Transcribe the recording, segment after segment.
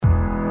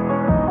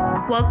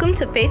Welcome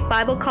to Faith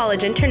Bible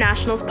College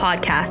International's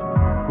podcast,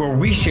 where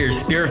we share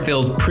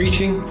spirit-filled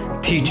preaching,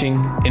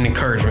 teaching, and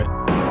encouragement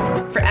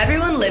for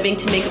everyone living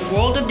to make a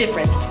world of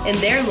difference in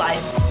their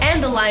life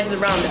and the lives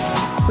around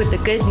them with the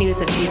good news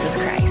of Jesus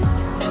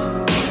Christ.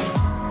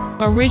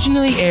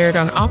 Originally aired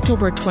on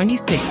October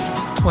 26,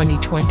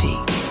 2020.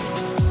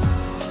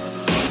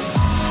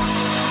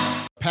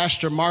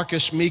 Pastor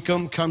Marcus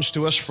Mecum comes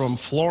to us from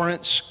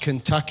Florence,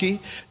 Kentucky,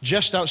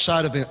 just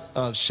outside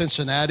of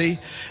Cincinnati.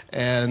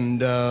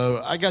 And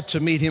I got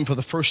to meet him for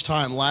the first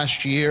time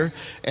last year,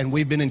 and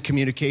we've been in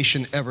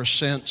communication ever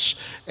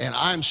since. And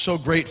I'm so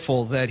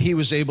grateful that he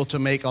was able to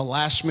make a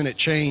last-minute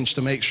change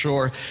to make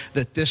sure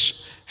that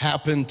this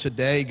happened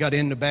today. Got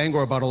into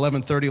Bangor about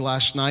 11:30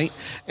 last night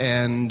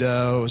and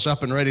was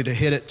up and ready to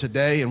hit it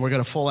today, and we're got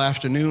a full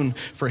afternoon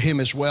for him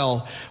as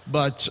well.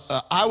 But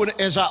I would,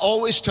 as I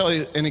always tell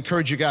you and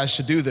encourage you guys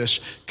to do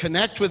this,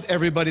 connect with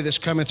everybody that's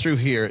coming through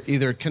here.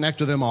 Either connect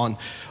with them on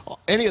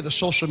any of the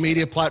social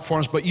media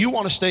platforms, but you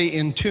want to stay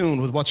in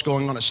tune with what's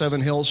going on at Seven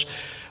Hills.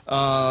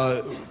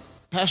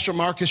 Pastor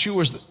Marcus,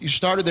 you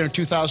started there in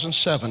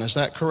 2007, is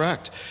that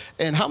correct?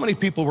 And how many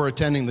people were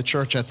attending the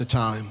church at the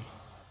time?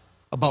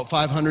 About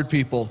 500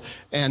 people.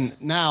 And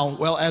now,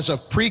 well, as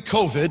of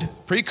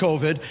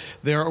pre-COVID,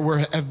 there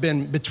have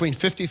been between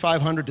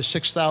 5,500 to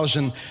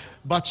 6,000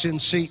 butts in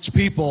seats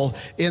people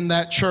in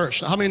that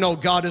church. Now, how many know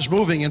God is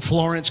moving in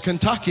Florence,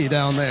 Kentucky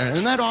down there?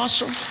 Isn't that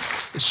awesome?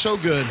 It's so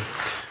good.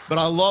 But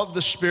I love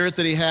the spirit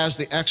that he has,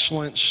 the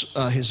excellence,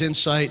 his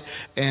insight.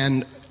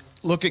 And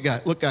look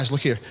guys,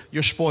 look here.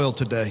 You're spoiled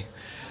today.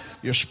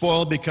 You're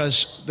spoiled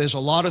because there's a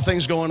lot of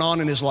things going on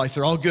in his life.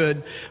 They're all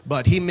good,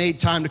 but he made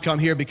time to come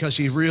here because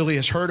he really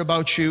has heard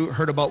about you,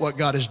 heard about what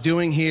God is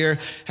doing here,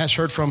 has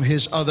heard from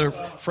his other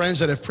friends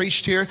that have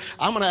preached here.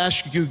 I'm going to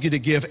ask you to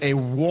give a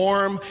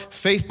warm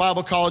Faith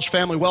Bible College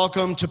family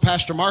welcome to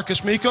Pastor Marcus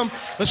Mecum.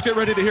 Let's get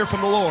ready to hear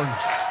from the Lord.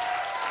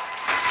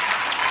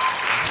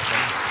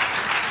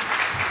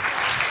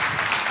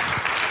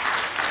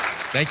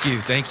 Thank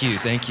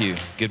you.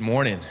 Good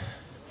morning.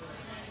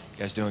 You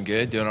guys doing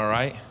good? Doing all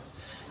right?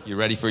 You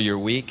ready for your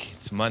week?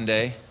 It's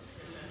Monday.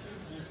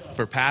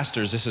 For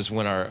pastors, this is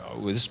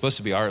supposed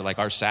to be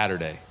our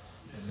Saturday.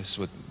 This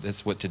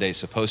is what today's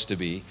supposed to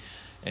be.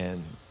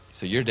 And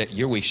so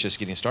your week's just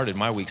getting started.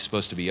 My week's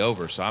supposed to be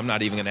over, so I'm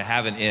not even going to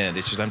have an end.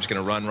 It's just I'm just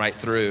going to run right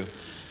through.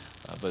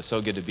 But it's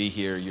so good to be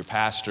here. Your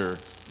pastor,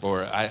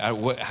 or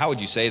how would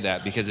you say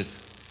that? Because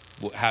it's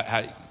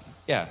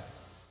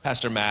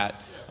Pastor Matt.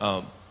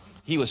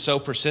 He was so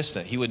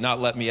persistent. He would not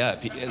let me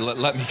up.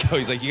 Let me go.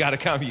 He's like, you got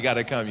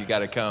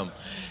to come.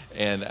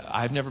 And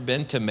I've never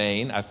been to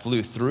Maine. I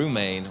flew through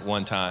Maine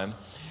one time.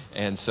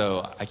 And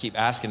so I keep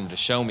asking him to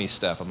show me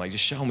stuff. I'm like,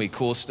 just show me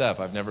cool stuff.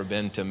 I've never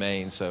been to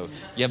Maine. So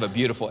you have a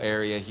beautiful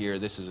area here.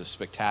 This is a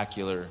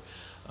spectacular,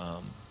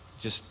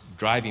 just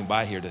driving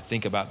by here to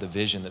think about the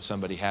vision that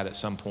somebody had at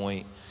some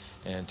point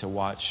and to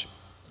watch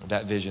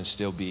that vision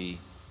still be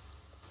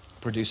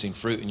producing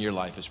fruit in your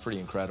life is pretty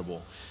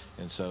incredible.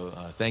 And so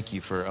thank you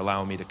for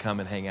allowing me to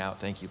come and hang out.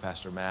 Thank you,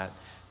 Pastor Matt.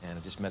 And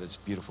I just met his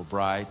beautiful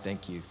bride.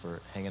 Thank you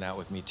for hanging out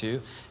with me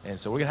too. And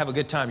so we're going to have a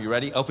good time. You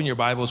ready? Open your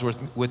Bibles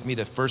with me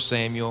to 1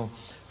 Samuel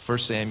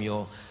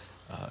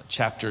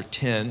chapter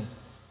 10.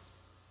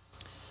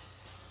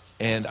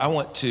 And I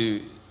want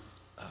to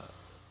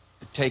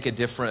take a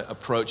different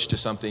approach to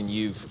something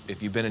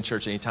if you've been in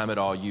church any time at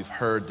all, you've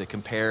heard the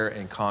compare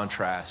and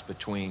contrast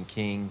between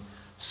King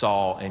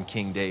Saul and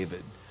King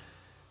David.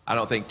 I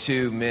don't think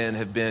two men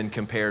have been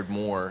compared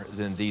more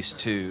than these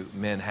two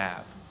men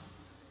have.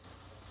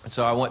 And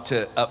so I want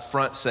to up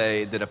front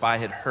say that if I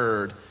had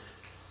heard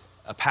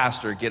a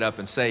pastor get up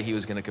and say he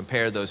was going to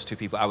compare those two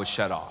people, I would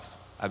shut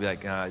off. I'd be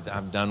like,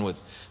 I'm done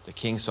with the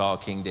King Saul,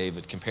 King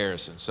David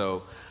comparison.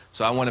 So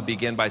I want to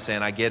begin by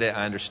saying I get it,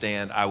 I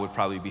understand. I would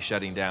probably be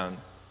shutting down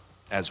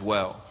as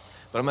well.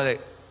 But I'm going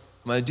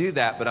to do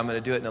that, but I'm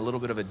going to do it in a little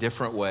bit of a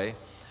different way.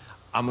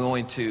 I'm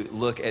going to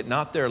look at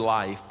not their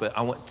life, but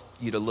I want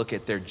you to look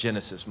at their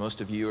genesis.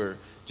 Most of you are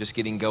just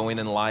getting going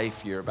in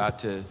life. You're about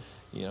to,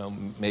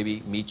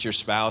 maybe meet your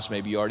spouse.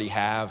 Maybe you already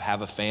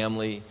have a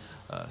family.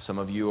 Some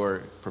of you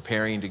are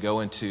preparing to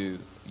go into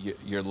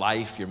your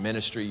life, your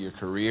ministry, your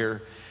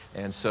career.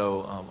 And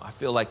so I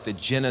feel like the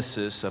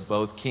genesis of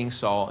both King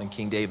Saul and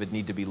King David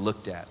need to be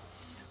looked at.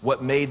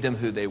 What made them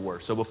who they were.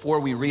 So before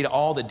we read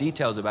all the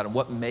details about them,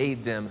 what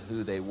made them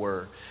who they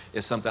were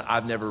is something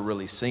I've never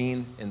really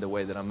seen in the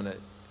way that I'm going to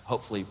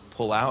hopefully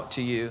pull out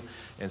to you.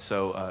 And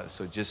so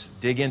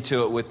just dig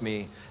into it with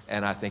me,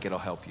 and I think it'll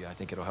help you.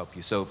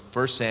 So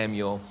 1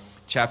 Samuel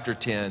chapter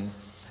 10,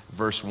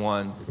 verse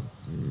 1,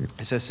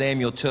 it says,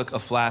 Samuel took a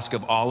flask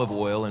of olive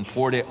oil and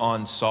poured it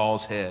on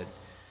Saul's head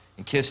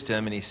and kissed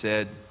him, and he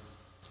said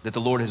that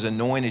the Lord has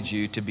anointed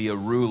you to be a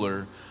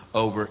ruler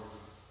over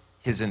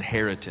his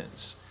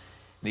inheritance.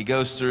 And he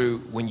goes through,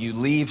 when you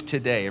leave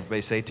today,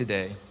 everybody say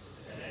today.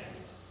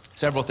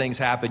 Several things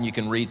happen. You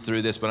can read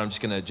through this, but I'm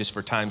just going to, just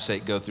for time's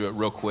sake, go through it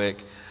real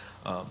quick.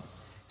 It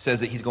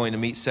says that he's going to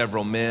meet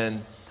several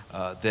men.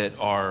 that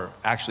are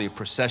actually a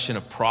procession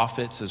of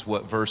prophets, is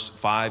what verse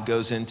 5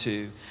 goes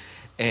into.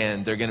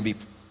 And they're going to be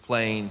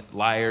playing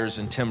lyres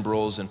and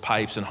timbrels and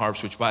pipes and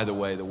harps, which, by the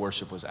way, the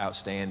worship was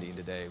outstanding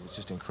today. It was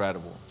just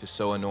incredible, just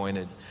so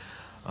anointed.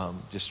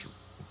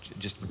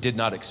 Just did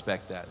not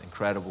expect that.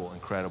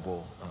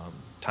 Incredible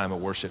time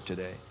of worship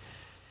today.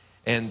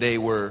 And they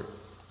were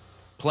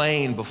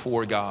playing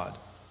before God.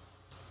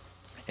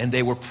 And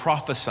they were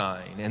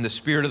prophesying. And the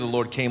Spirit of the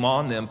Lord came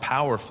on them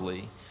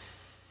powerfully.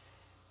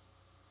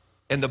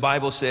 And the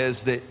Bible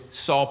says that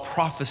Saul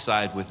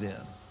prophesied with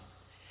them.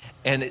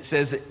 And it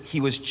says that he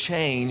was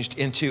changed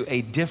into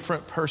a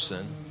different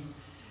person.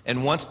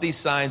 And once these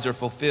signs are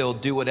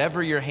fulfilled, do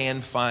whatever your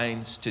hand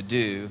finds to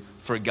do,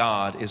 for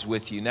God is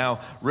with you. Now,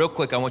 real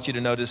quick, I want you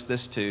to notice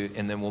this too,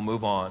 and then we'll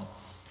move on.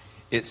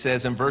 It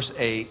says in verse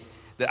 8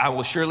 that I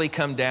will surely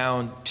come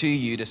down to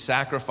you to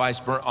sacrifice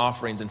burnt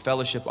offerings and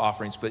fellowship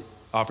offerings,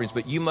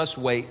 but you must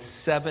wait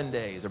 7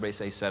 days. Everybody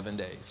say 7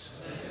 days.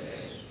 7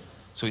 days.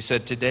 So he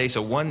said today,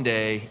 so 1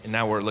 day, and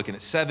now we're looking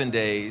at 7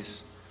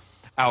 days.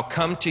 I'll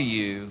come to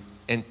you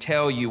and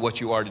tell you what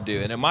you are to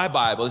do. And in my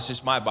Bible, it's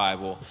just my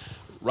Bible,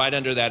 right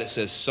under that it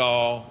says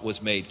Saul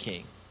was made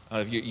king.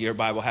 Your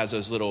Bible has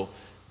those little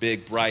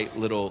big, bright,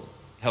 little,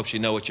 helps you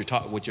know what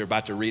you're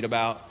about to read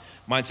about.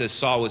 Mine says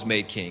Saul was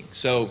made king.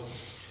 So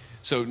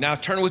now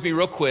turn with me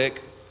real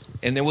quick,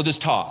 and then we'll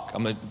just talk.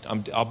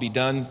 I'll be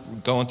done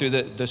going through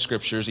the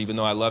scriptures, even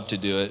though I love to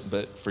do it,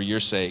 but for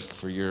your sake,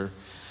 for your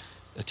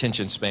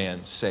attention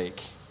span's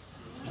sake,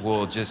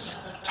 we'll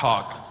just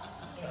talk.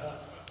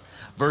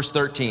 Verse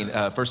 13,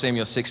 1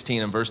 Samuel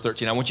 16 and verse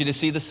 13. I want you to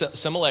see the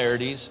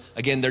similarities.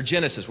 Again, their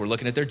Genesis. We're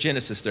looking at their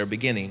Genesis, their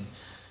beginning.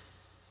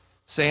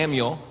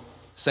 Samuel,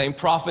 same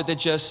prophet that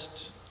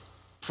just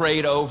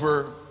prayed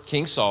over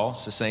King Saul.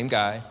 It's the same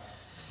guy.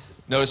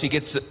 Notice he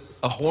gets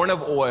a horn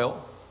of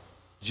oil,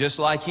 just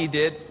like he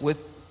did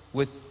with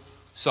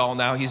Saul.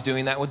 Now he's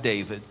doing that with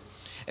David.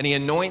 And he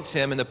anoints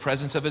him in the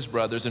presence of his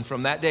brothers. And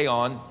from that day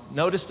on,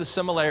 notice the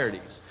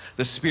similarities.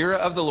 The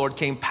Spirit of the Lord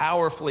came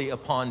powerfully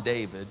upon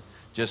David,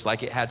 just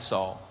like it had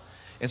Saul.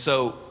 And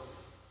so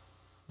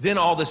then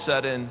all of a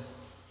sudden,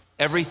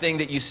 everything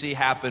that you see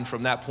happen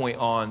from that point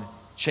on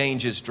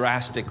changes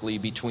drastically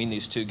between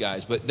these two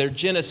guys. But their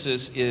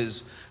Genesis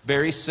is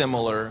very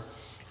similar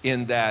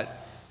in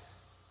that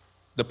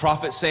the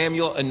prophet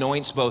Samuel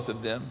anoints both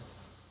of them.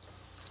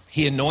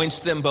 He anoints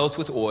them both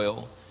with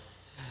oil.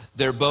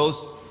 They're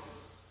both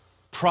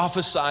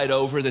prophesied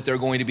over that they're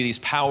going to be these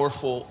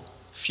powerful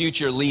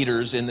future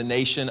leaders in the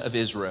nation of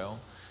Israel.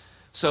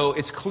 So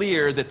it's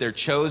clear that they're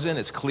chosen.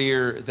 It's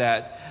clear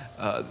that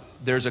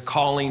there's a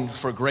calling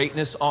for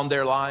greatness on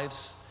their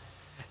lives.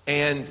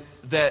 And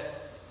that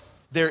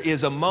there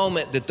is a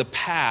moment that the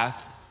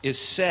path is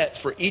set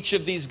for each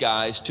of these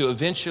guys to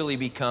eventually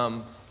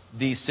become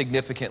these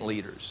significant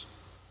leaders.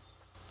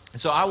 And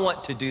so I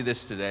want to do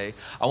this today.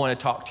 I want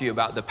to talk to you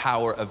about the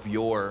power of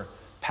your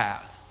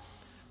path.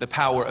 The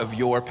power of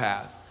your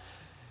path.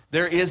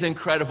 There is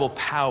incredible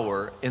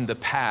power in the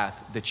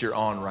path that you're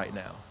on right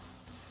now.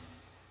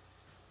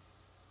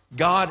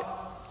 God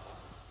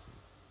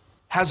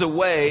has a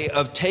way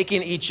of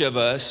taking each of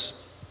us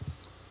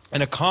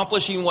and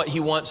accomplishing what he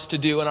wants to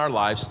do in our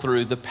lives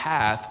through the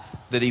path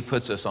that he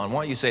puts us on.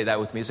 Why don't you say that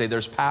with me? Say,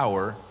 there's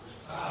power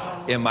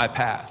in my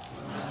path.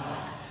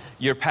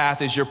 Your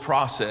path is your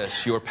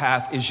process. Your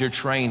path is your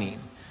training.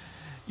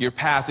 Your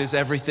path is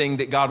everything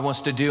that God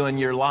wants to do in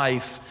your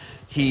life.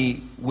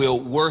 He will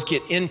work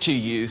it into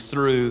you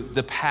through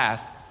the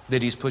path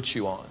that he's put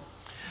you on.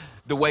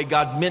 The way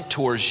God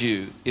mentors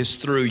you is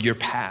through your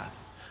path.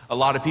 A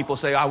lot of people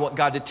say, I want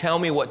God to tell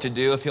me what to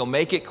do. If he'll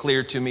make it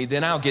clear to me,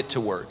 then I'll get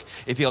to work.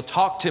 If he'll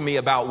talk to me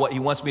about what he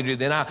wants me to do,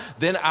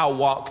 then I'll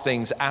walk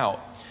things out.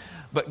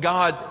 But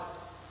God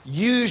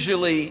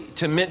usually,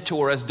 to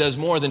mentor us, does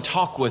more than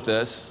talk with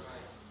us.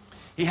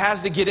 He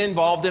has to get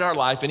involved in our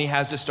life, and he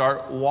has to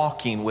start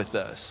walking with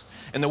us.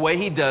 And the way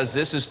he does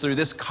this is through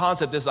this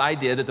concept, this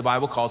idea that the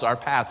Bible calls our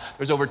path.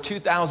 There's over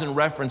 2,000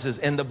 references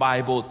in the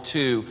Bible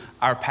to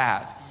our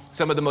path.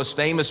 Some of the most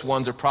famous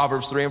ones are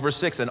Proverbs 3 and verse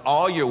 6. In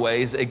all your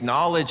ways,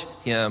 acknowledge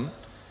him,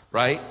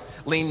 right?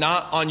 Lean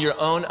not on your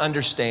own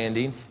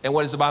understanding. And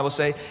what does the Bible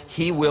say?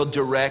 He will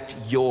direct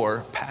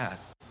your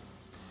path.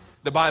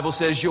 The Bible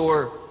says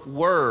your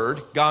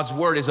word, God's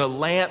word, is a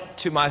lamp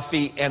to my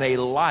feet and a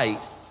light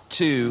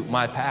to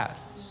my path.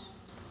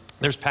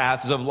 There's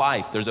paths of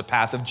life. There's a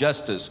path of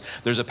justice.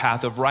 There's a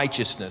path of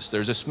righteousness.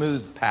 There's a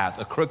smooth path,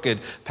 a crooked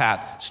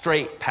path,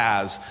 straight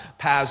paths,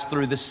 paths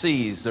through the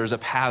seas. There's a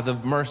path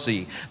of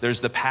mercy. There's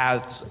the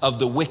paths of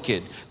the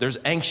wicked. There's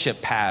ancient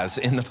paths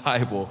in the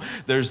Bible.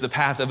 There's the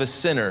path of a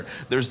sinner.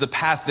 There's the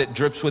path that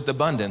drips with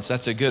abundance.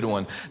 That's a good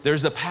one.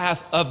 There's a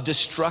path of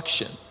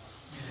destruction.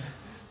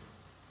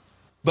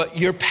 But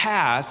your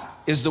path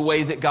is the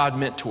way that God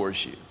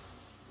mentors you.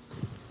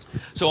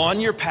 So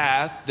on your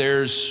path,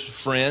 there's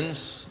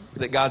friends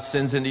that God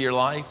sends into your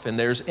life, and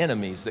there's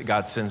enemies that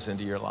God sends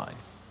into your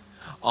life.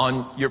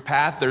 On your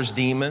path, there's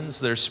demons,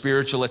 there's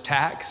spiritual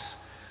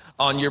attacks.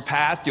 On your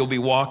path, you'll be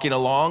walking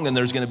along, and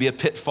there's going to be a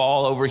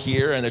pitfall over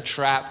here and a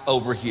trap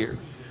over here.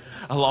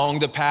 Along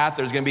the path,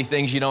 there's going to be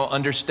things you don't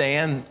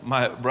understand.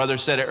 My brother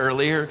said it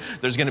earlier.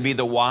 There's going to be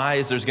the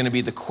whys. There's going to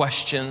be the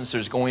questions.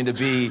 There's going to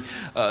be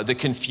the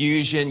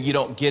confusion. You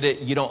don't get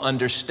it. You don't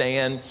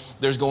understand.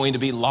 There's going to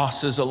be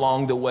losses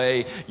along the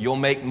way. You'll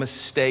make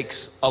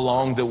mistakes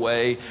along the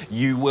way.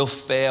 You will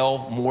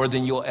fail more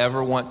than you'll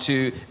ever want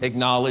to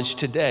acknowledge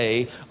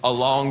today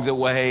along the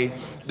way.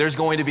 There's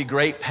going to be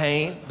great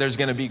pain. There's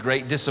going to be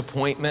great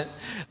disappointment.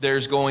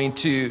 There's going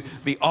to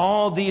be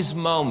all these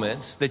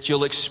moments that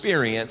you'll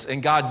experience,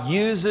 and God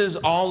uses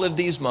all of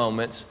these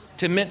moments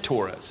to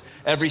mentor us.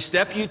 Every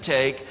step you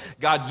take,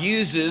 God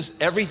uses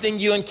everything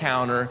you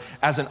encounter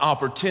as an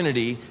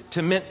opportunity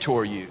to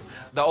mentor you.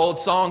 The old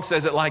song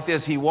says it like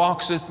this: He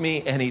walks with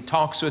me and He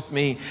talks with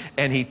me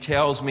and He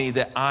tells me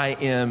that I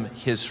am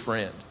His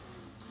friend.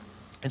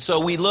 And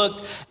so we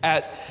looked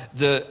at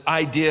the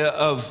idea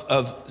of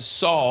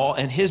Saul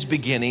and his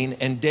beginning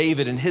and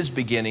David and his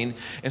beginning.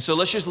 And so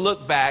let's just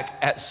look back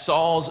at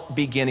Saul's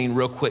beginning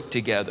real quick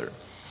together.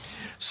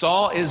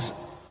 Saul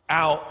is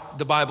out,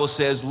 the Bible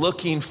says,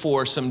 looking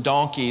for some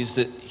donkeys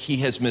that he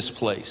has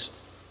misplaced.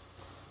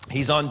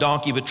 He's on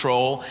donkey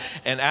patrol,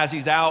 and as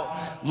he's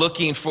out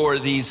looking for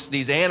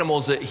these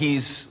animals that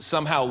he's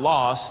somehow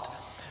lost,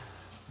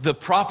 the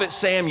prophet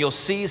Samuel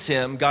sees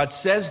him. God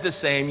says to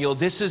Samuel,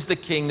 this is the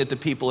king that the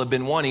people have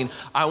been wanting.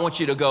 I want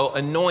you to go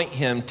anoint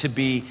him to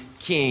be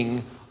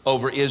king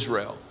over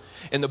Israel.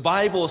 And the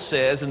Bible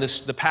says, in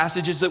the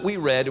passages that we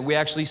read, and we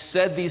actually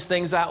said these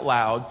things out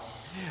loud,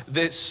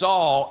 that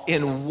Saul,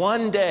 in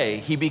one day,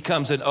 he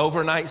becomes an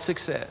overnight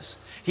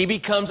success. He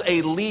becomes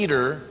a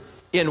leader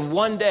in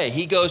one day.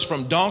 He goes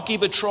from donkey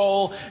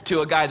patrol to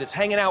a guy that's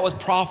hanging out with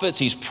prophets.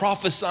 He's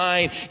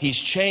prophesying. He's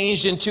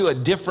changed into a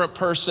different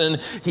person.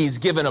 He's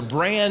given a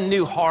brand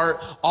new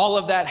heart. All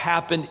of that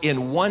happened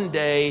in one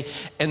day.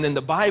 And then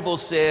the Bible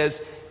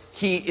says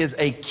he is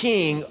a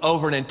king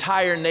over an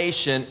entire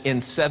nation in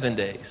 7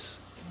 days.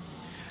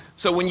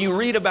 So when you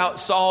read about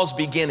Saul's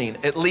beginning,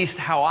 at least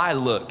how I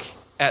look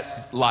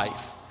at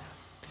life,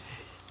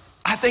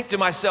 I think to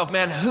myself,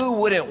 man, who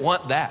wouldn't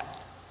want that?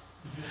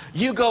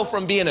 You go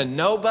from being a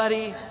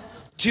nobody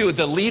to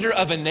the leader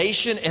of a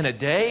nation in a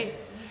day.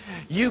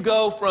 You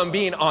go from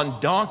being on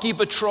donkey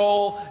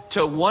patrol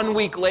to 1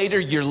 week later,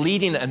 you're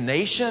leading a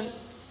nation.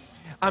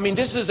 I mean,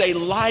 this is a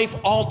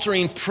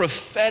life-altering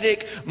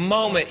prophetic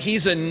moment.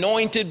 He's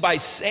anointed by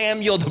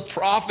Samuel the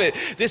prophet.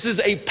 This is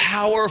a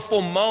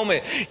powerful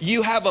moment.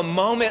 You have a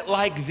moment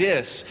like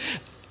this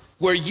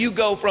where you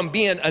go from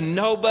being a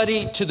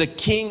nobody to the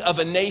king of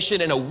a nation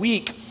in a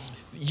week.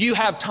 You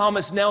have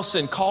Thomas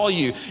Nelson call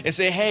you and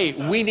say, hey,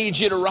 we need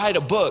you to write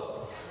a book.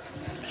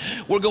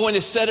 We're going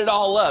to set it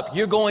all up.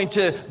 You're going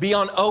to be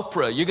on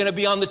Oprah. You're going to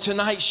be on The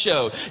Tonight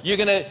Show. You're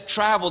going to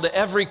travel to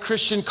every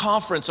Christian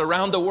conference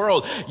around the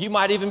world. You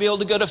might even be able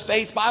to go to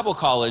Faith Bible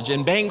College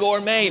in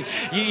Bangor, Maine.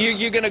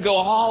 You're going to go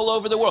all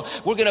over the world.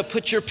 We're going to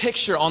put your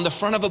picture on the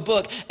front of a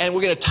book, and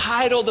we're going to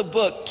title the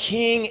book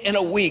King in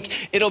a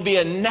Week. It'll be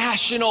a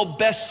national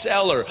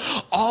bestseller.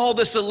 All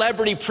the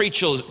celebrity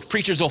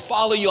preachers will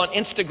follow you on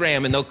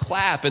Instagram, and they'll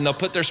clap, and they'll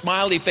put their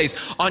smiley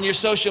face on your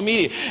social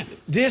media.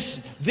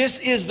 This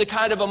is the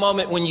kind of a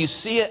moment when you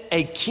see it,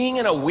 a king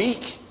in a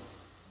week,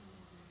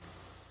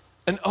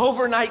 an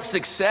overnight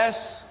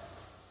success.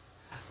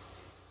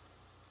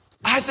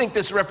 I think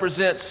this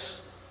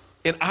represents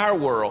in our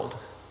world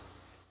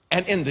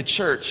and in the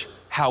church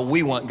how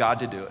we want God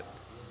to do it.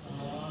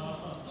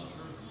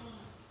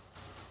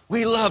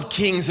 We love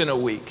kings in a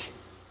week.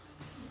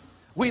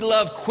 We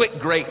love quick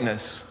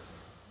greatness.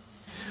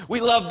 We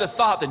love the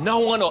thought that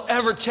no one will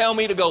ever tell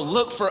me to go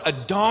look for a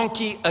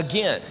donkey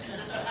again.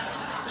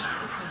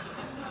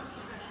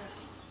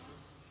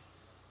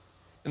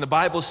 And the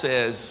Bible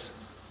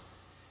says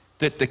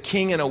that the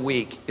king in a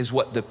week is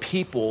what the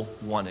people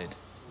wanted.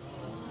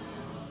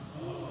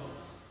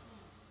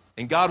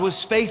 And God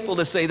was faithful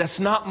to say, that's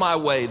not my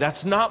way.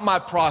 That's not my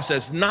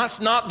process.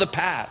 That's not the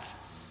path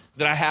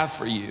that I have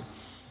for you.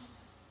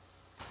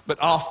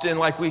 But often,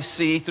 like we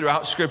see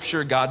throughout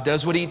Scripture, God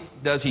does what he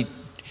does.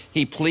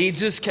 He pleads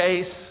his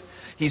case.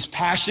 He's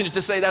passionate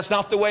to say, that's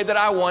not the way that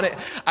I want it.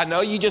 I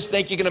know you just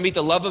think you're going to meet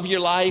the love of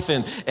your life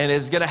and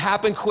it's going to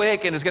happen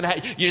quick and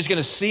you're just going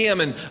to see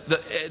him and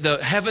the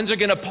heavens are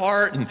going to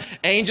part and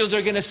angels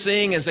are going to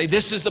sing and say,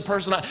 this is the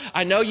person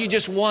I know you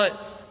just want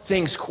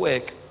things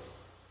quick.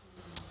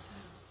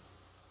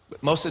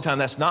 But most of the time,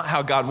 that's not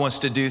how God wants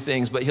to do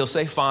things, but he'll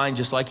say, fine,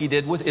 just like he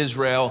did with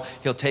Israel.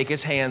 He'll take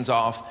his hands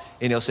off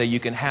and he'll say, you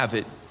can have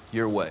it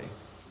your way.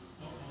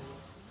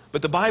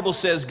 But the Bible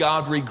says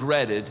God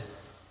regretted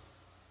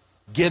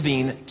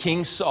giving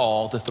King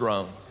Saul the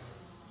throne.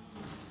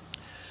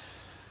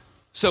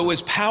 So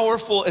as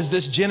powerful as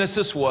this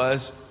Genesis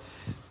was,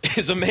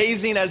 as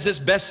amazing as this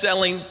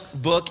best-selling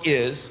book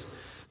is,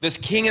 this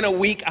king in a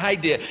week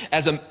idea,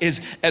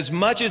 as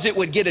much as it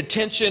would get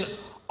attention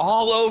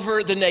all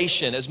over the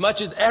nation, as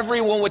much as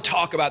everyone would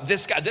talk about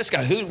this guy,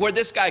 where'd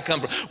this guy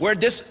come from?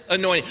 Where'd this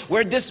anointing,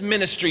 where'd this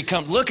ministry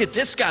come? Look at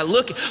this guy,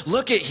 look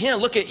at him,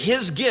 look at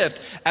his gift.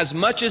 As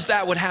much as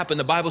that would happen,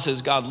 the Bible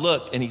says God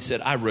looked and he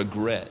said, I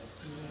regret.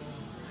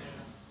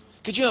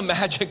 Could you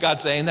imagine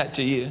God saying that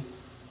to you?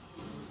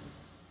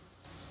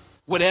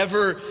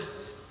 Whatever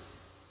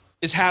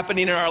is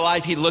happening in our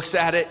life, he looks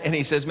at it and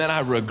he says, man,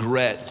 I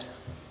regret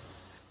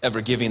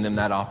ever giving them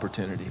that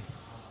opportunity.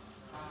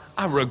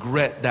 I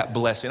regret that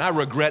blessing. I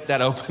regret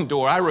that open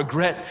door. I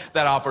regret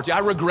that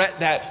opportunity. I regret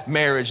that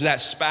marriage, that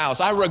spouse.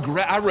 I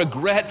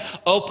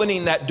regret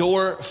opening that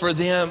door for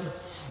them.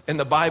 And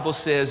the Bible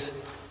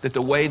says that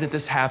the way that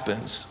this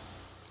happens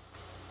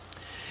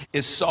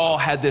is Saul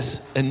had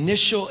this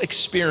initial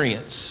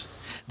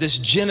experience, this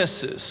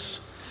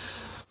Genesis,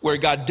 where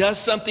God does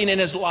something in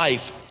his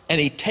life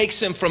and he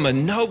takes him from a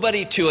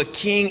nobody to a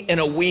king in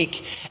a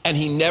week, and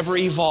he never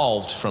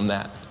evolved from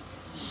that.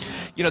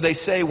 You know, they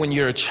say when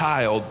you're a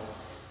child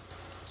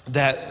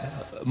that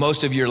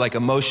most of your like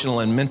emotional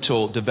and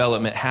mental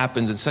development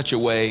happens in such a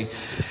way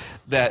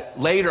that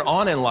later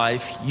on in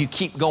life, you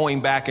keep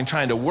going back and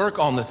trying to work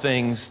on the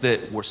things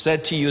that were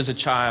said to you as a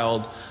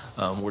child,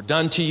 were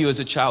done to you as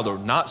a child, or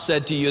not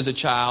said to you as a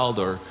child,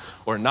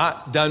 or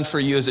not done for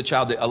you as a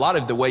child. A lot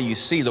of the way you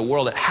see the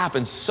world, it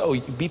happens so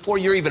before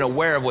you're even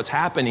aware of what's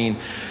happening,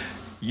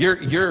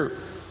 your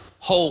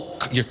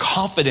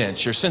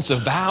confidence, your sense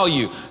of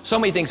value, so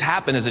many things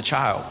happen as a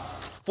child.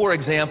 For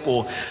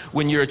example,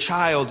 when you're a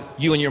child,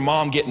 you and your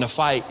mom get in a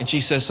fight and she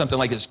says something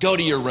like this, go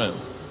to your room.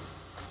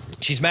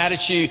 She's mad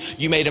at you,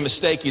 you made a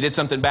mistake, you did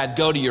something bad,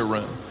 go to your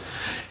room.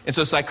 And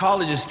so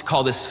psychologists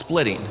call this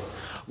splitting,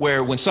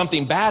 where when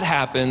something bad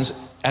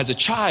happens as a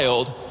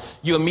child,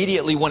 you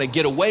immediately want to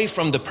get away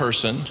from the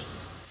person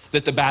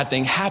that the bad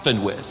thing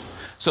happened with.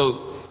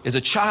 So as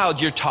a child,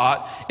 you're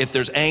taught if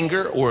there's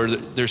anger or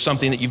there's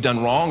something that you've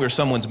done wrong or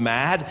someone's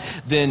mad,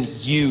 then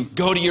you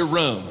go to your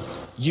room.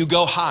 You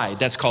go hide.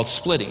 That's called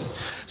splitting.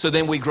 So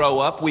then we grow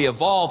up, we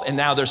evolve, and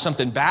now there's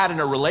something bad in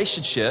a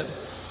relationship,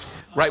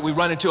 right? We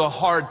run into a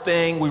hard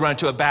thing, we run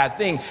into a bad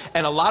thing.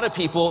 And a lot of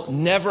people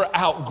never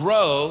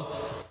outgrow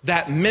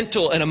that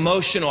mental and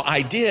emotional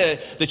idea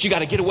that you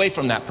got to get away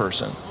from that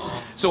person.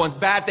 So when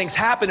bad things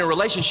happen in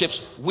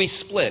relationships, we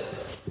split.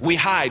 We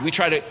hide. We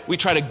try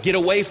to get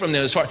away from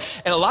them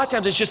and a lot of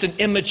times it's just an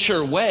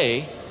immature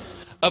way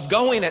of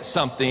going at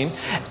something.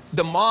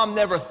 The mom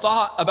never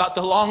thought about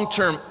the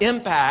long-term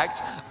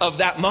impact of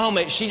that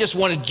moment. She just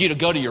wanted you to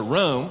go to your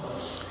room.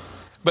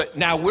 But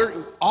now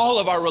all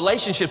of our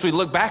relationships, we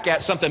look back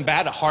at something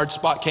bad, a hard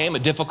spot came, a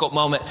difficult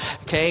moment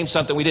came,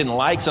 something we didn't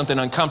like, something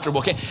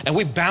uncomfortable came, and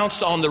we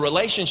bounced on the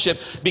relationship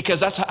because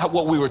that's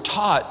what we were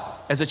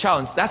taught as a child.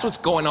 And that's what's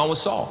going on with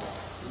Saul.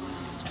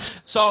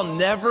 Saul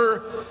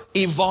never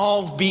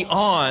evolved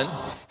beyond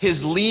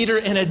his leader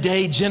in a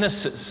day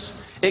Genesis.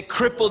 It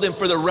crippled him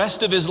for the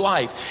rest of his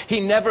life.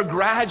 He never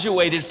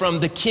graduated from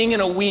the king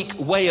in a week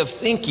way of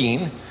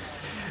thinking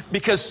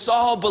because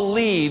Saul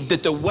believed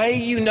that the way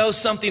you know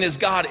something is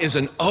God is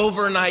an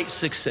overnight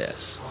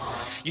success.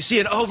 You see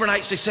an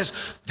overnight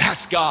success,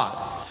 that's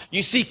God.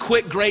 You see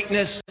quick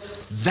greatness,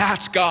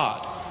 that's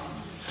God.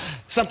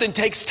 Something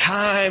takes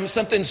time,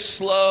 something's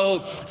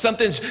slow,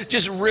 something's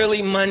just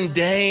really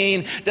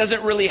mundane,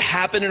 doesn't really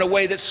happen in a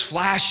way that's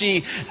flashy.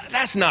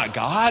 That's not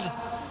God.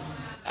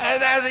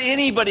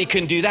 Anybody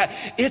can do that.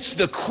 It's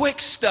the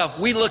quick stuff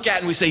we look at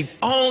and we say,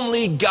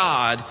 only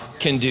God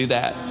can do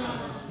that.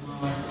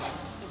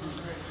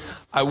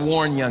 I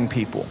warn young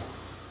people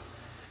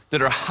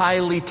that are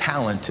highly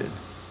talented.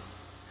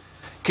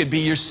 Could be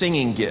your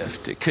singing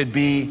gift. It could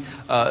be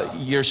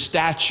your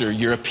stature,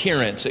 your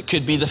appearance. It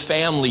could be the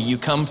family you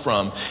come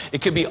from.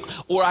 It could be,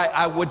 or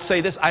I would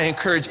say this, I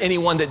encourage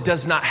anyone that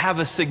does not have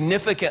a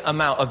significant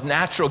amount of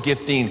natural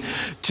gifting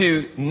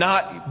to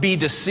not be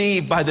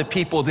deceived by the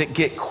people that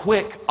get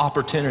quick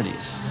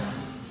opportunities.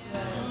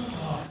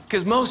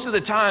 Because most of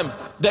the time,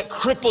 that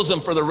cripples them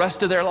for the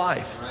rest of their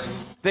life.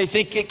 They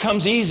think it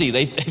comes easy.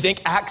 They think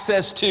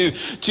access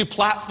to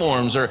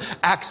platforms or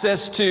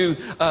access to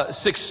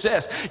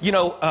success. You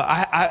know,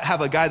 I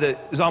have a guy that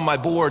is on my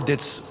board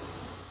that's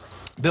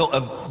built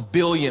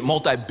a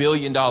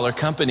multi-billion-dollar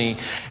company.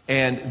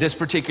 And this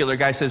particular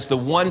guy says the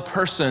one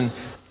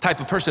type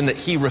of person that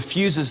he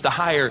refuses to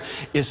hire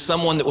is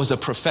someone that was a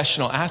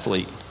professional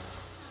athlete.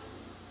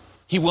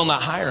 He will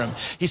not hire him.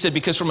 He said,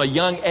 because from a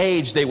young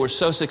age, they were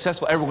so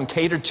successful, everyone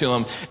catered to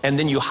them, and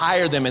then you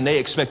hire them and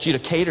they expect you to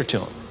cater to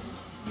them.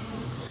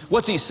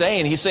 What's he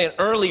saying? He's saying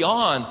early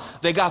on,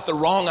 they got the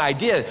wrong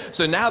idea.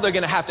 So now they're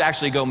going to have to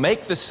actually go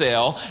make the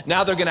sale.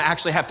 Now they're going to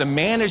actually have to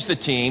manage the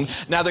team.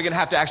 Now they're going to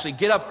have to actually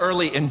get up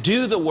early and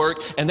do the work,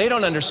 and they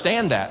don't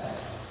understand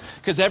that.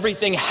 Because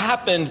everything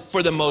happened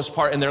for the most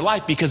part in their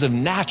life because of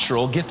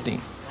natural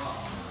gifting.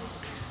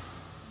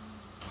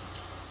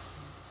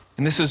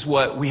 And this is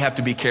what we have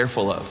to be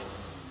careful of.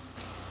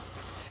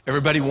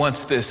 Everybody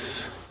wants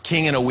this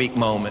king in a week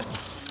moment.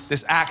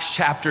 This Acts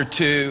chapter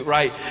 2,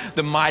 right?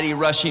 The mighty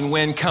rushing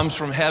wind comes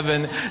from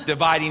heaven,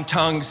 dividing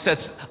tongues,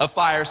 sets a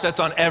fire, sets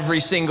on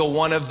every single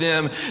one of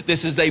them.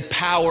 This is a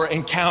power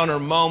encounter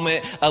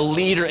moment, a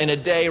leader in a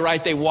day,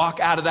 right? They walk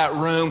out of that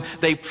room,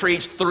 they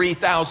preach,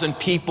 3,000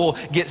 people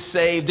get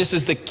saved. This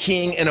is the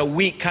king in a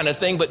week kind of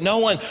thing, but no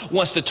one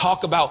wants to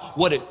talk about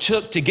what it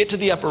took to get to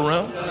the upper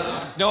room.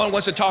 No one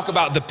wants to talk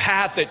about the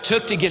path it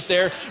took to get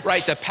there,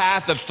 right? The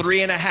path of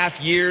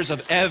 3.5 years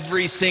of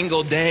every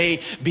single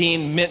day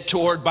being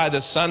mentored by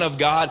the Son of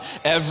God,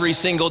 every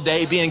single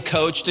day being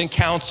coached and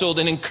counseled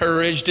and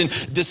encouraged and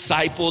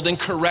discipled and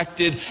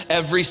corrected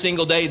every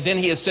single day. Then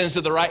he ascends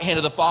to the right hand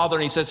of the Father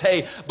and he says,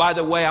 hey, by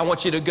the way, I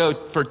want you to go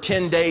for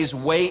 10 days,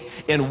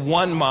 wait in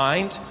one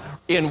mind,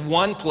 in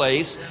one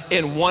place,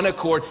 in one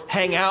accord,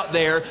 hang out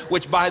there,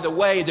 which by the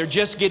way, they're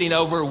just getting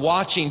over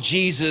watching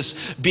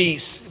Jesus be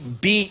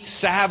beat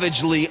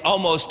savagely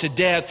almost to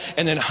death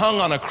and then hung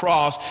on a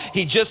cross.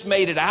 He just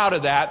made it out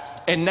of that.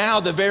 And now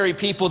the very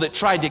people that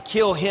tried to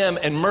kill him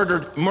and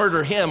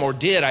murder him, or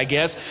did, I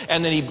guess,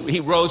 and then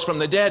he rose from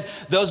the dead,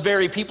 those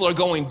very people are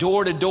going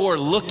door to door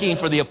looking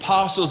for the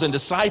apostles and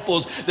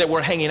disciples that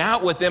were hanging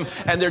out with him,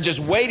 and they're just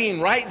waiting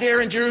right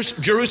there in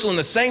Jerusalem,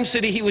 the same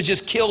city he was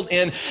just killed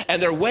in,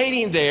 and they're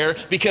waiting there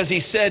because he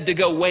said to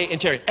go wait and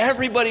tarry.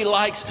 Everybody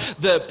likes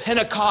the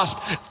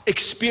Pentecost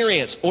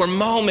experience or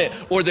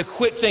moment or the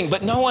quick thing,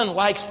 but no one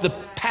likes the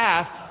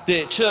path that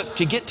it took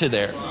to get to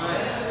there.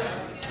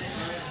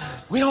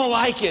 We don't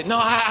like it. No,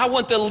 I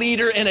want the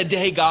leader in a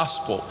day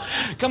gospel.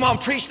 Come on,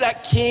 preach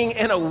that king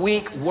in a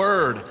week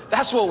word.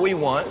 That's what we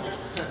want.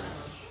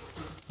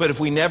 But if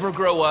we never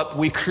grow up,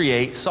 we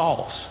create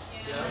Sauls.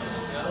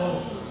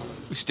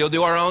 We still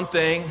do our own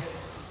thing.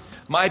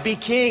 Might be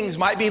kings,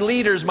 might be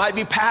leaders, might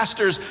be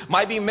pastors,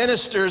 might be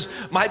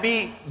ministers, might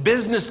be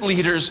business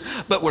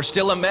leaders, but we're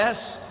still a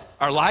mess.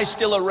 Our life's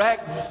still a wreck.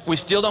 We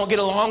still don't get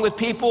along with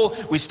people.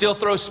 We still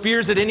throw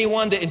spears at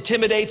anyone that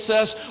intimidates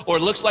us or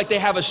looks like they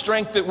have a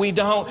strength that we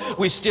don't.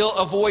 We still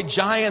avoid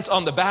giants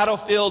on the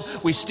battlefield.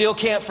 We still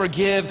can't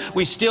forgive.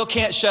 We still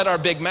can't shut our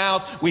big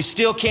mouth. We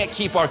still can't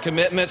keep our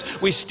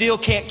commitments. We still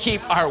can't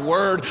keep our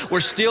word.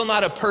 We're still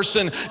not a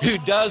person who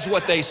does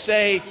what they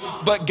say.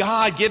 But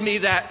God, give me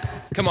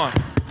that, come on,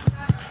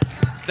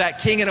 that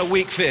king in a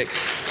week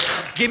fix.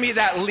 Give me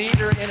that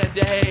leader in a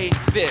day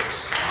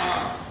fix.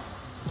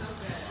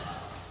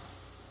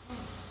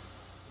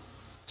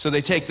 So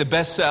they take the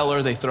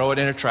bestseller, they throw it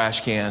in a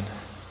trash can.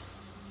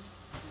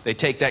 They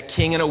take that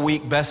king in a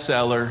week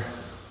bestseller.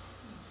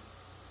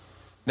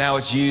 Now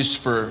it's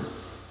used for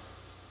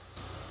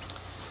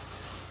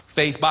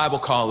Faith Bible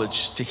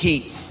College to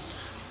heat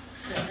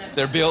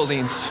their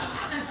buildings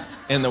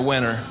in the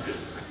winter.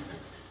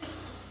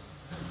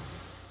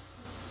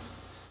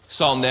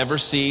 Saul never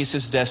sees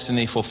his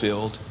destiny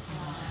fulfilled.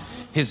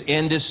 His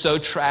end is so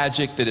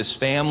tragic that his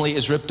family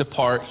is ripped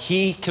apart.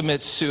 He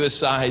commits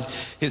suicide.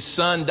 His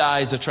son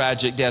dies a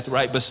tragic death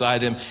right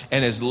beside him,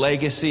 and his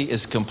legacy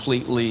is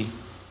completely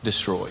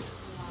destroyed.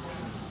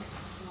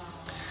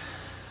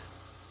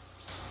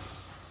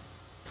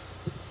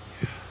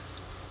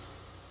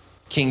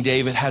 King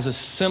David has a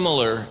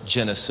similar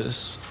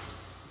Genesis.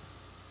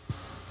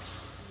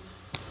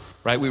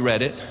 Right? We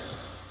read it.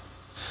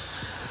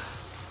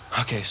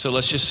 Okay, so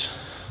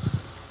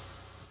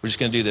we're just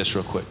going to do this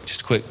real quick.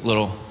 Just a quick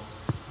little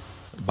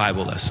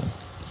Bible lesson.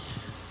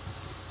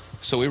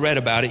 So we read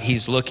about it.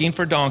 He's looking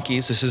for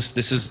donkeys. This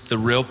is the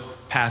real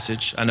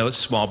passage. I know it's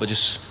small, but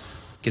just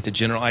get the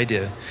general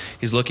idea.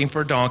 He's looking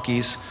for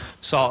donkeys.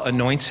 Saul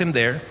anoints him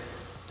there.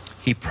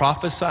 He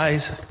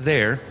prophesies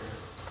there.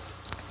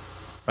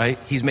 Right?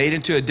 He's made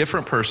into a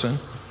different person.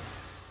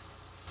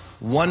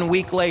 1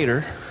 week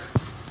later,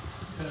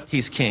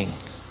 he's king.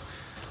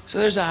 So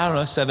there's,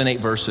 7, 8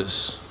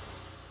 verses.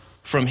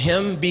 From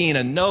him being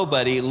a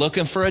nobody,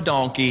 looking for a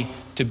donkey,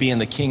 to being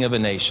the king of a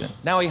nation.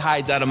 Now he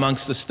hides out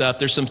amongst the stuff.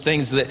 There's some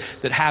things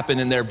that happen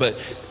in there, but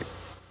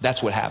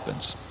that's what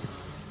happens.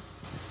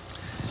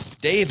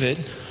 David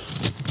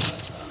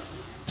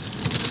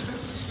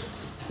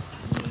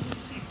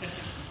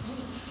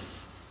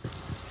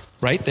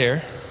right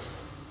there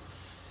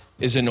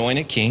is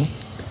anointed king.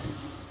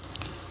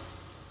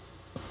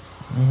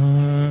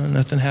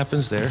 Nothing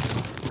happens there.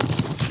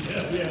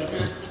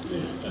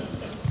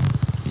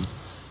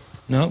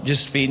 No,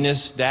 just feeding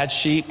his dad's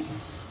sheep.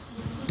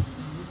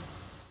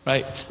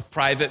 Right?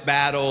 Private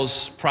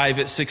battles,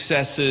 private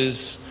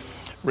successes,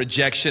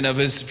 rejection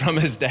from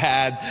his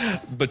dad,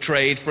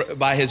 betrayed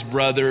by his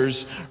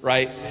brothers,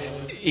 right?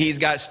 He's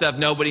got stuff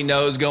nobody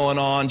knows going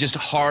on, just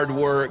hard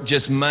work,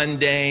 just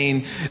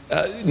mundane.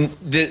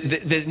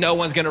 No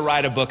one's going to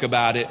write a book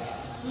about it.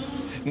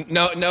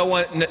 No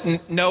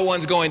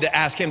one's going to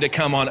ask him to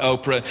come on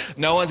Oprah.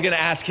 No one's going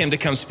to ask him to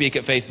come speak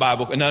at Faith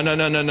Bible. No.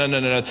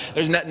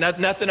 There's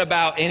nothing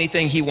about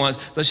anything he wants.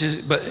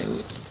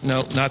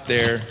 No, not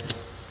there.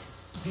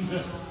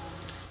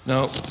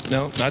 No,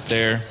 not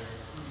there.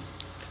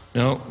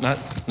 No,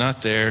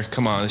 not there.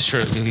 Come on,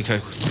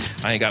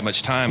 I ain't got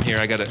much time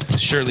here.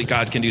 Surely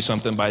God can do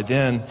something by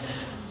then.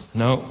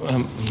 No,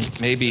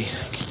 maybe.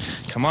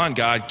 Come on,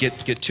 God, get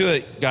to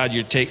it. God,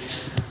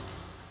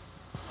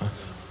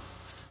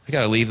 I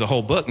got to leave the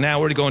whole book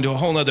now. We're going to a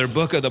whole other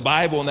book of the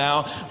Bible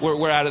now.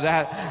 We're out of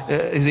that.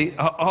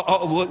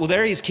 Well,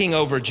 there he's king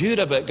over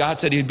Judah, but God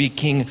said he'd be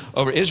king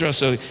over Israel.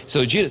 So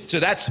Judah. So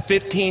that's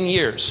 15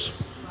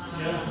 years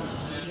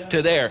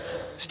to there.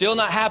 Still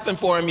not happened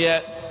for him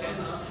yet.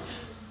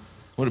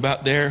 What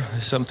about there?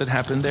 Something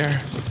happened there?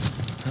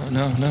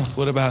 No.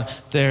 What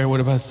about there?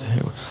 What about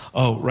there?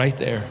 Oh, right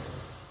there.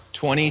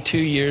 22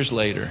 years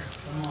later.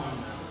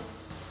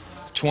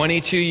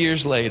 22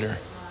 years later.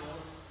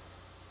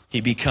 He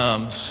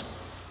becomes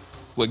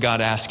what God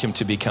asked him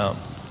to become.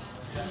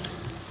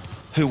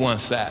 Who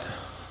wants that?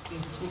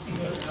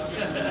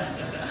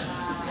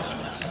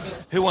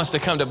 Who wants to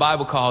come to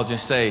Bible college and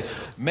say,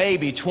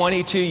 maybe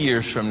 22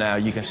 years from now,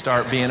 you can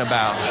start being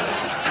about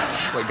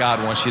what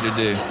God wants you to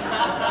do?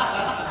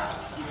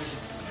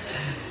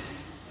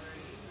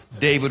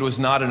 David was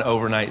not an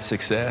overnight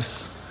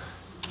success.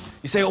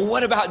 You say, well,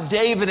 what about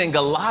David and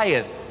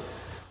Goliath?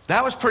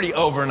 That was pretty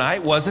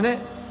overnight, wasn't it?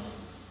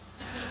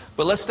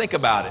 But let's think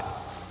about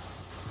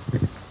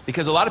it,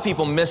 because a lot of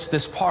people miss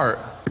this part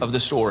of the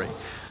story.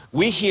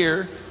 We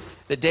hear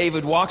that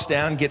David walks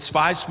down, gets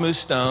 5 smooth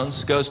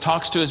stones, goes,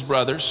 talks to his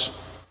brothers,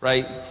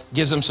 right?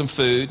 Gives them some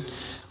food,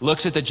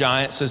 looks at the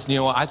giant, says, you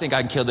know what, I think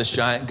I can kill this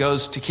giant.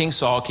 Goes to King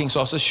Saul. King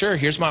Saul says, sure,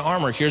 here's my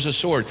armor, here's a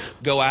sword.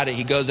 Go at it.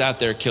 He goes out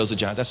there, kills the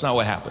giant. That's not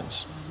what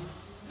happens.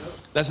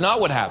 That's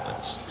not what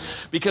happens.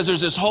 Because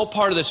there's this whole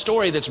part of the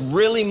story that's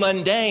really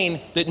mundane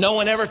that no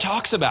one ever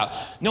talks about.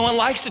 No one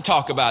likes to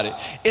talk about it.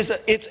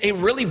 It's a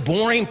really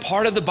boring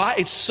part of the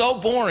Bible. It's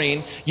so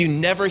boring, you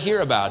never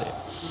hear about it.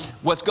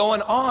 What's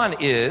going on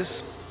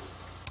is,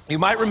 you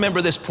might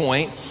remember this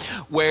point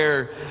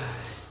where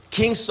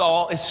King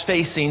Saul is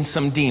facing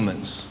some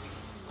demons.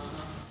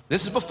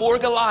 This is before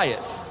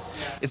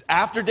Goliath. It's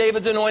after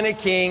David's anointed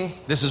king.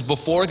 This is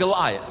before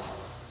Goliath.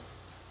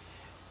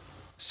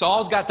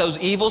 Saul's got those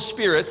evil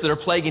spirits that are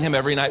plaguing him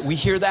every night. We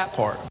hear that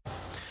part.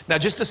 Now,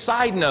 just a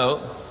side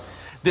note,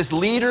 this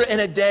leader in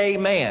a day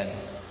man,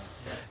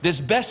 this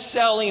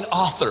best-selling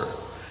author,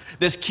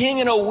 this king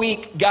in a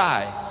week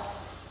guy,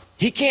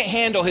 he can't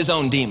handle his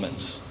own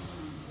demons.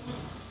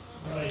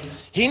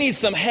 He needs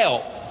some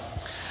help.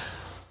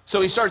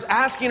 So he starts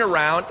asking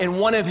around, and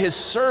one of his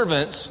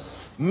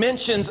servants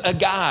mentions a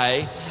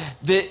guy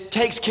that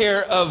takes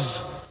care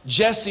of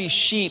Jesse's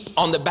sheep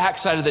on the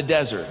backside of the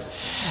desert.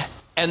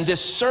 And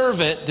this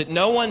servant that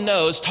no one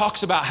knows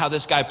talks about how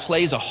this guy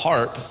plays a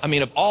harp. I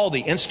mean, of all the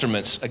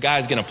instruments a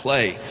guy's going to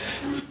play,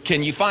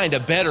 can you find a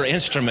better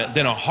instrument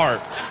than a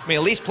harp? I mean,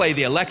 at least play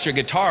the electric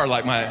guitar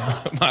like my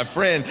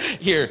friend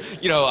here.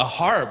 You know, a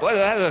harp. What is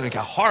that? Like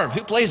a harp.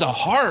 Who plays a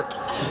harp?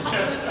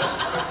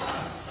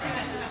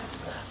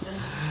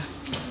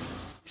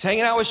 He's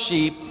hanging out with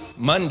sheep,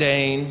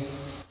 mundane,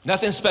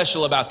 nothing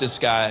special about this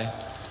guy,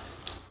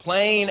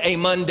 playing a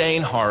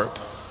mundane harp.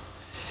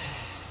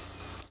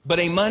 But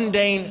a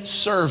mundane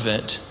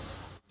servant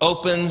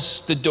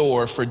opens the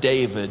door for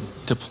David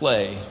to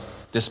play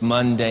this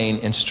mundane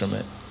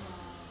instrument.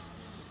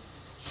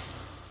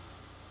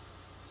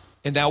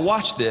 And now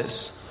watch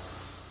this.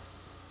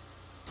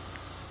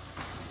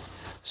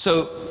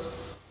 So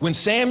when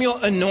Samuel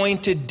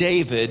anointed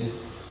David,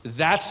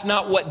 that's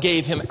not what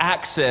gave him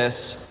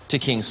access to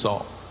King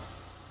Saul.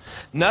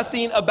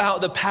 Nothing about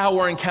the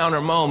power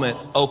encounter moment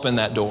opened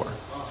that door.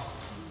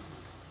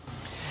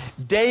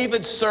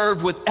 David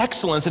served with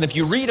excellence, and if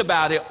you read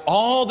about it,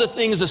 all the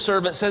things the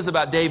servant says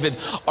about David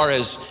are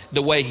as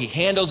the way he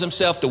handles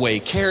himself, the way he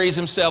carries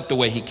himself, the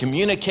way he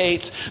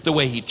communicates, the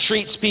way he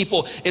treats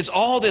people. It's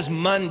all this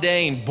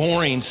mundane,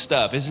 boring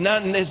stuff.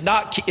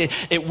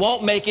 It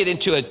won't make it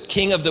into a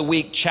King of the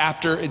Week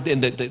chapter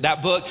in that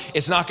book.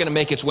 It's not going to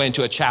make its way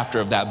into a chapter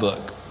of that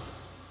book.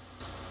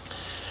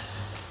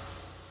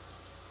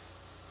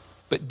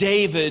 But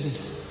David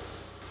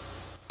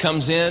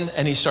comes in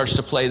and he starts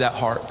to play that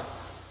harp.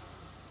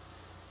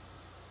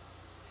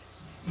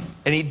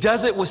 And he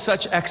does it with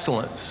such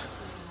excellence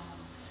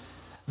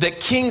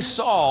that King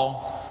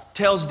Saul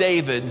tells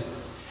David,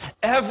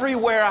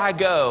 everywhere I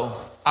go,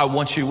 I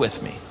want you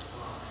with me.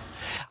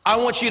 I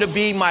want you to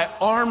be my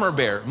armor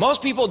bearer.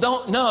 Most people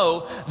don't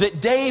know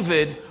that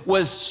David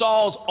was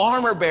Saul's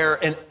armor bearer,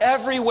 and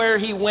everywhere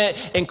he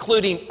went,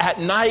 including at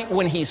night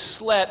when he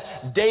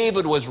slept,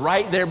 David was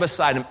right there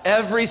beside him.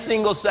 Every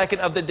single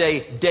second of the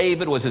day,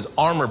 David was his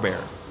armor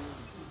bearer.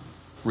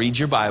 Read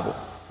your Bible.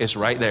 It's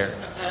right there.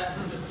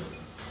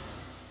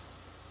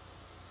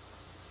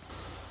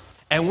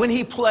 And when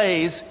he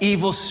plays,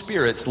 evil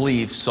spirits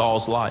leave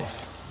Saul's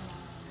life.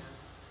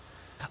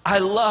 I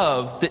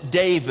love that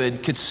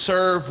David could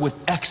serve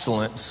with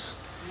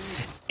excellence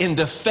in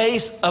the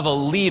face of a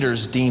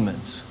leader's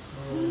demons.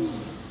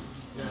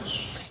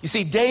 You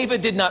see,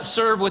 David did not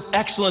serve with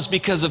excellence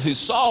because of who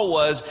Saul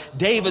was.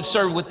 David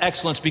served with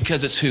excellence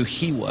because it's who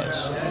he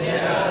was.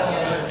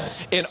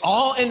 in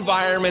all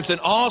environments, in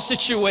all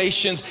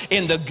situations,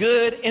 in the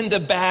good, in the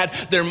bad.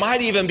 There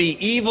might even be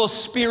evil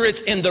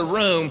spirits in the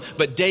room,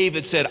 but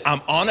David said,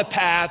 I'm on a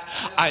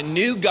path. I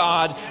knew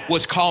God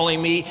was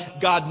calling me.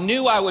 God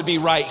knew I would be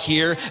right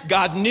here.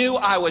 God knew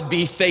I would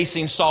be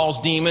facing Saul's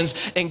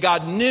demons, and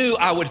God knew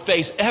I would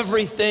face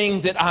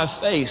everything that I've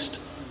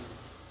faced.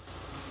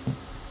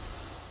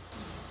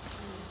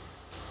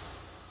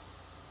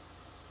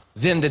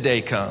 Then the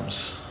day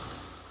comes.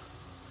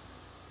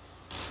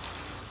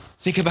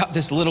 Think about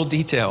this little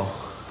detail.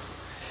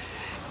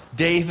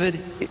 David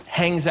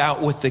hangs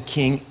out with the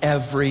king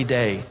every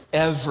day,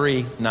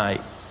 every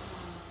night.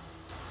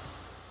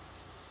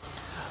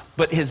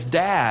 But his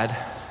dad,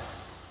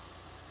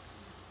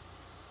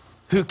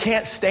 who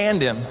can't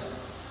stand him,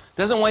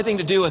 doesn't want anything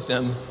to do with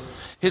him,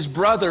 his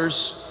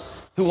brothers,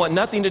 who want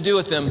nothing to do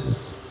with him,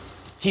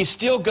 he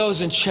still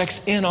goes and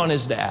checks in on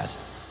his dad.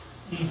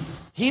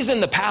 He's in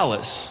the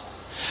palace,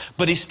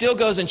 but he still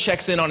goes and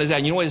checks in on his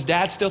dad. You know what his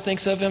dad still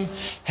thinks of him?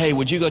 Hey,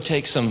 would you go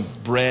take some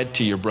bread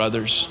to your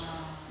brothers?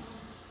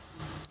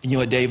 And you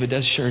know what David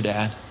does? Sure,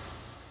 Dad.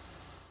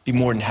 Be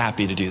more than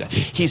happy to do that.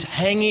 He's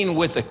hanging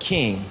with a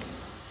king.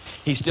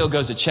 He still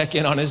goes to check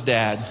in on his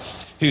dad,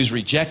 who's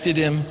rejected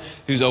him,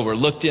 who's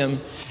overlooked him,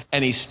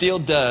 and he still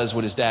does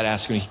what his dad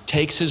asks him. He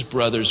takes his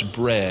brother's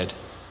bread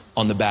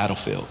on the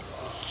battlefield.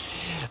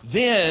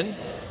 Then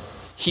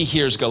he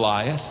hears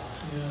Goliath.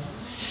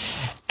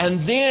 And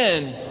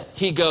then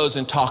he goes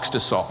and talks to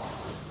Saul.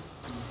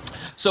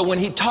 So when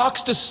he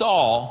talks to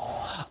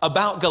Saul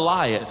about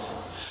Goliath,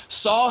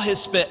 Saul has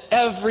spent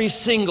every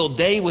single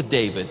day with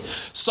David.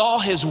 Saul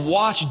has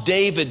watched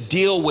David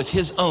deal with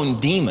his own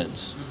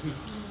demons.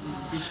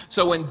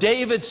 So when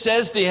David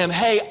says to him,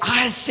 hey,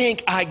 I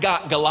think I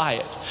got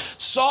Goliath,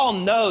 Saul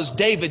knows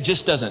David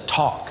just doesn't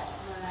talk.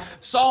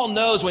 Saul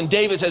knows when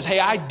David says, hey,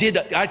 I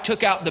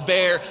took out the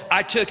bear,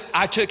 I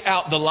took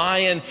out the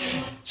lion.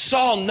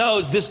 Saul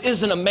knows this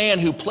isn't a man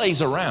who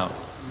plays around.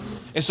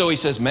 And so he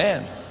says,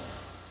 man,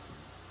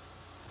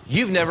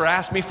 you've never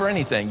asked me for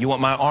anything. You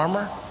want my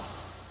armor?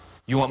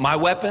 You want my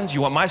weapons?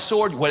 You want my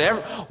sword?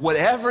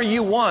 Whatever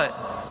you want,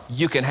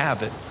 you can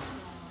have it.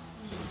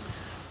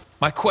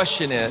 My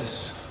question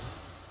is,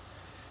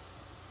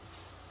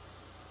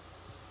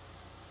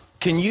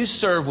 can you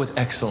serve with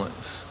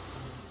excellence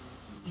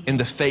in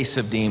the face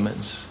of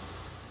demons?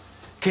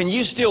 Can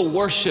you still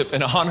worship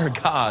and honor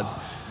God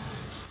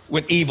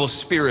when evil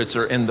spirits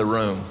are in the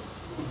room?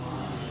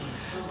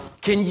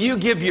 Can you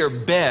give your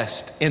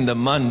best in the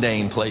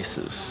mundane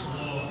places?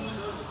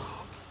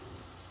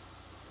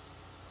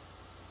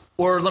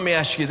 Or let me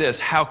ask you this,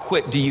 how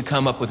quick do you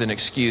come up with an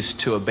excuse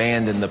to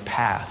abandon the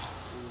path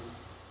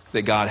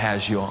that God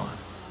has you on?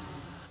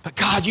 But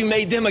God, you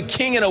made them a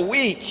king in a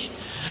week.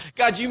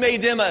 God, you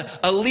made them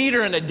a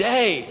leader in a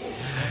day.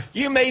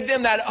 You made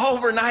them that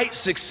overnight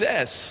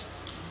success.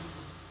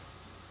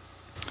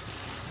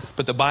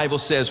 But the Bible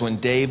says when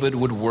David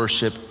would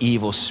worship,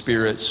 evil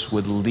spirits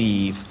would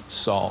leave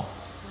Saul.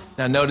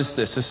 Now notice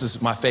this. This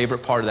is my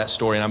favorite part of that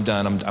story, and I'm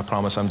done. I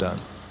promise I'm done.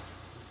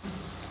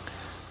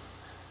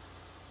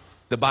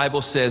 The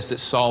Bible says that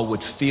Saul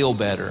would feel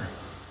better,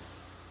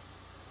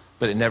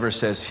 but it never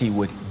says he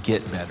would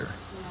get better.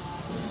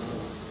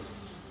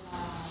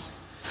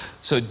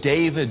 So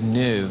David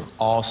knew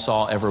all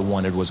Saul ever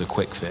wanted was a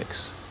quick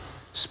fix.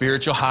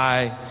 Spiritual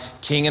high,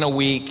 king in a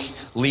week,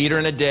 leader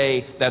in a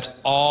day. That's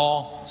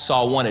all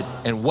Saul wanted.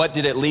 And what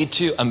did it lead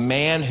to? A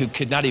man who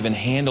could not even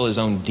handle his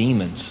own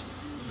demons.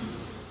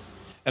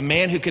 A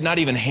man who could not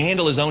even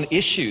handle his own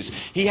issues.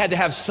 He had to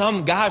have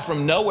some guy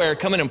from nowhere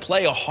come in and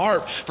play a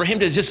harp for him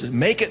to just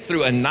make it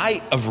through a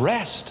night of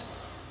rest.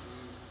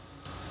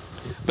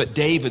 But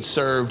David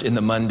served in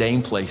the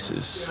mundane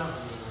places.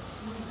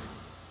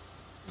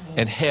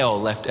 And hell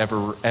left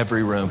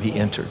every room he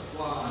entered.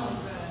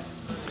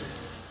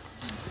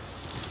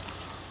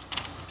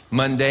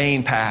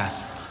 Mundane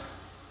path.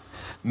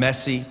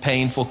 Messy,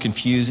 painful,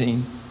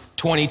 confusing.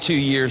 22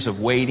 years of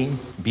waiting,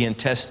 being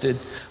tested.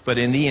 But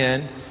in the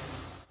end,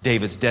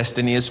 David's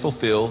destiny is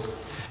fulfilled.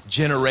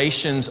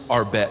 Generations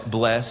are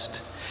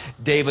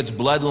blessed. David's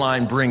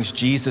bloodline brings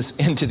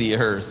Jesus into the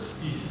earth.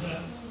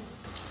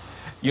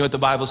 You know what the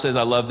Bible says?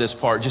 I love this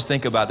part. Just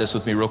think about this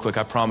with me real quick.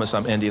 I promise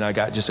I'm ending. I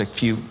got just a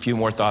few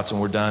more thoughts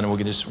and we're done, and we're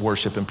going to just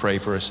worship and pray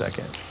for a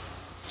second.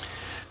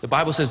 The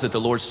Bible says that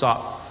the Lord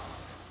sought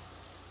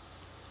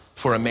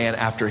for a man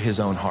after his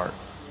own heart.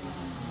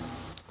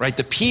 Right?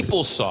 The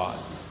people sought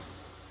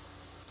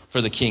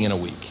for the king in a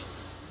week.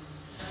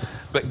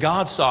 But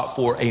God sought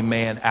for a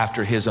man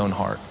after his own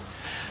heart.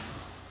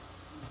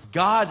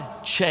 God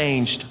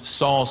changed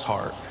Saul's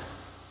heart.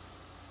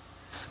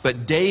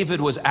 But David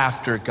was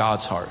after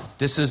God's heart.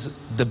 This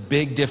is the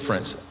big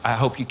difference. I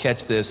hope you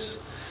catch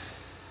this.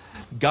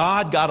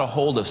 God got a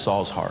hold of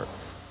Saul's heart,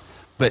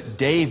 but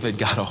David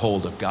got a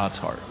hold of God's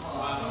heart.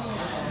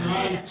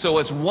 So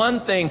it's one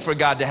thing for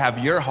God to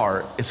have your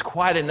heart. It's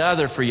quite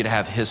another for you to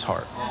have his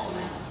heart.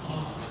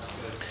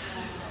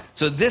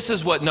 So this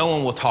is what no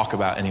one will talk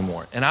about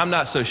anymore. And I'm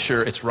not so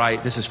sure it's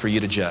right. This is for you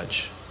to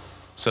judge.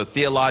 So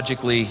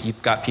theologically,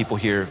 you've got people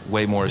here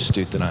way more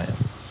astute than I am.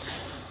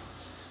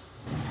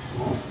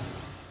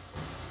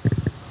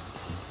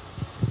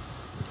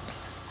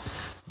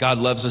 God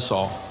loves us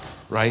all,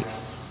 right?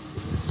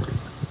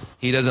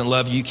 He doesn't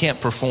love you. You can't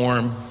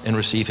perform and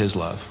receive his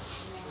love,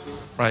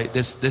 right?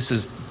 This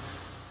is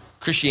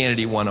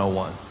Christianity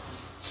 101.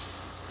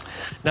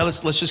 Now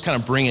let's just kind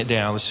of bring it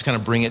down. Let's just kind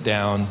of bring it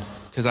down,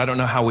 because I don't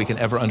know how we can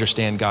ever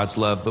understand God's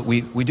love, but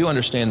we do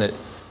understand that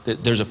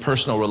there's a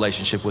personal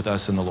relationship with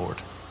us and the Lord,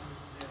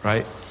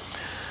 right?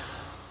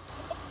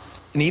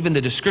 And even the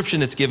description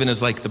that's given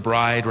is like the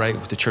bride,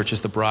 right? The church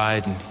is the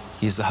bride and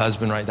he's the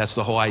husband, right? That's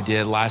the whole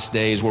idea. Last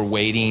days, we're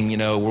waiting,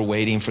 we're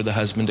waiting for the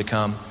husband to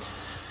come.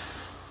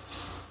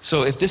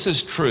 So if this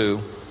is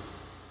true,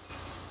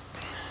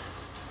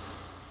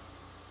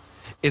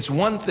 it's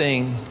one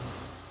thing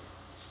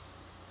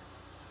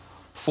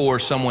for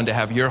someone to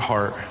have your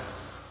heart.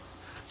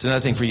 It's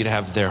another thing for you to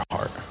have their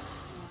heart,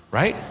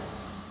 right?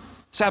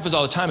 This happens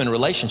all the time in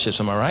relationships,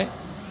 am I right?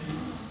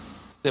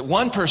 That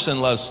one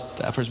person loves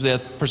that person, the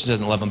other person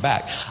doesn't love them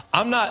back.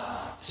 I'm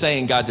not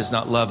saying God does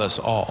not love us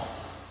all.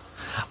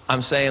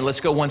 I'm saying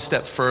let's go one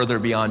step further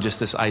beyond just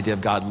this idea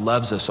of God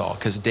loves us all.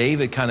 Because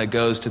David kind of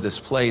goes to this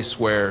place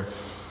where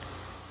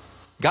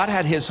God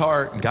had his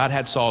heart and God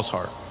had Saul's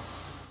heart.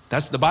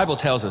 The Bible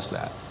tells us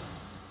that.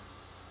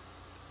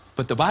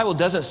 But the Bible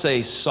doesn't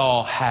say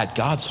Saul had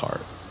God's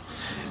heart.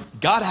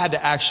 God had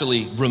to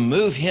actually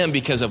remove him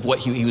because of what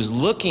he was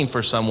looking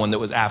for, someone that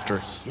was after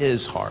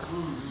his heart.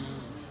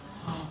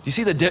 You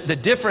see, the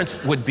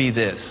difference would be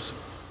this.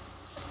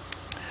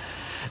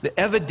 That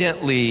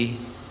evidently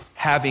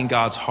having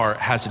God's heart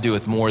has to do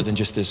with more than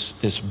just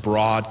this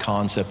broad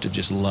concept of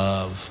just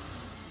love.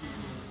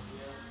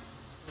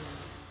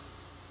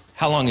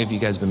 How long have you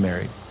guys been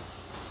married?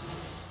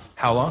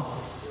 How long?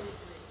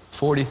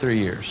 43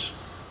 years.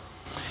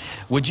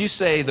 Would you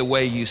say the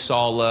way you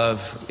saw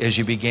love as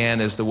you began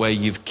is the way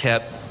you've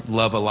kept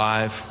love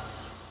alive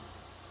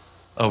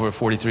over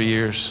 43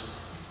 years?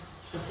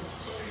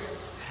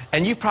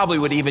 And you probably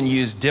would even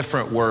use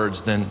different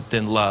words than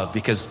love,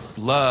 because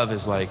love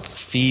is like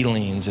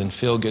feelings and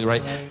feel good,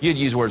 right? You'd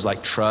use words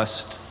like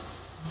trust.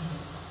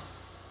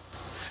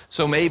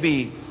 So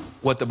maybe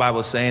what the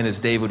Bible is saying is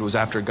David was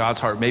after God's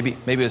heart. Maybe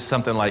it's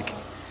something like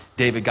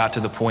David got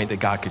to the point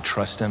that God could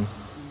trust him.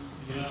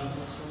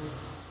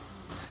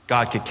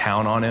 God could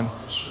count on him.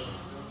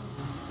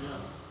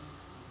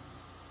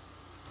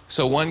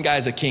 So one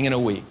guy's a king in a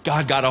week.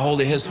 God got a hold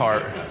of his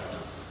heart.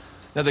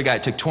 Another guy,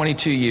 it took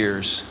 22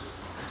 years,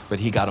 but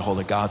he got a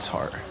hold of God's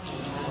heart.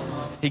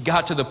 He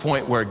got to the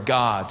point where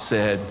God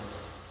said,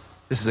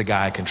 this is a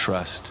guy I can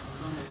trust.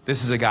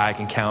 This is a guy I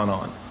can count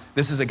on.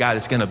 This is a guy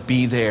that's going to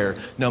be there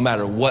no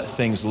matter what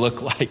things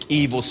look like.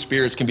 Evil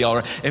spirits can be all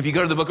around. And if you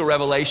go to the book of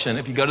Revelation,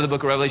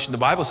 the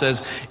Bible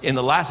says in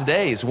the last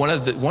days, one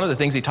of the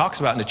things he talks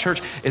about in the church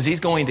is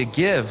he's going to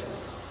give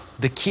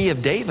the key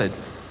of David.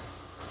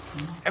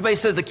 Everybody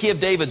says the key of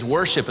David's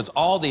worship. It's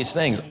all these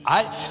things.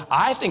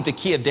 I think the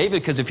key of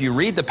David, because if you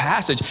read the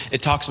passage,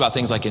 it talks about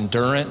things like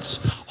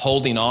endurance,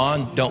 holding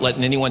on, don't let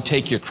anyone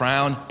take your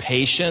crown,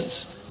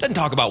 patience. It doesn't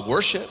talk about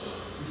worship.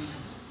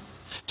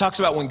 It talks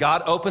about when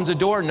God opens a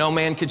door, no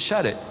man can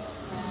shut it.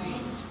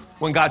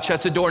 When God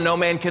shuts a door, no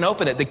man can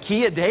open it. The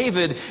key of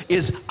David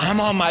is I'm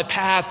on my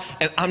path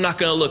and I'm not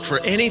going to look for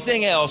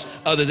anything else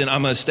other than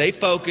I'm going to stay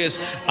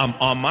focused. I'm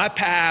on my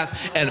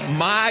path and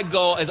my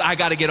goal is I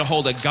got to get a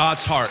hold of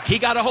God's heart. He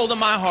got a hold of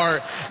my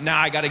heart. Now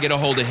I got to get a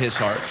hold of his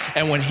heart.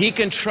 And when he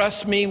can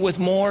trust me with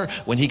more,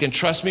 when he can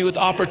trust me with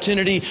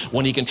opportunity,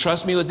 when he can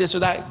trust me with this or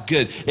that,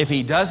 good. If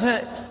he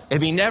doesn't,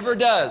 if he never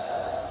does,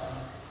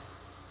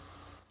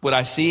 what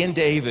I see in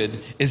David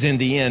is in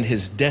the end,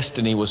 his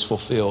destiny was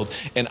fulfilled.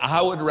 And I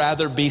would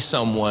rather be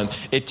someone,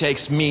 it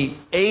takes me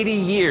 80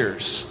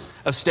 years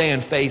of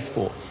staying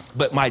faithful,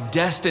 but my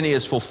destiny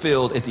is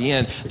fulfilled at the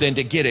end, than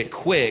to get it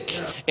quick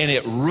and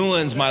it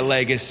ruins my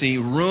legacy,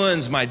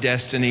 ruins my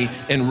destiny,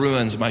 and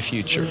ruins my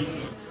future.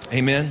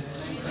 Amen?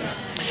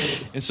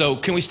 And so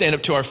can we stand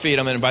up to our feet?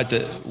 I'm going to invite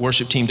the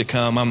worship team to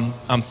come.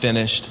 I'm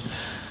finished.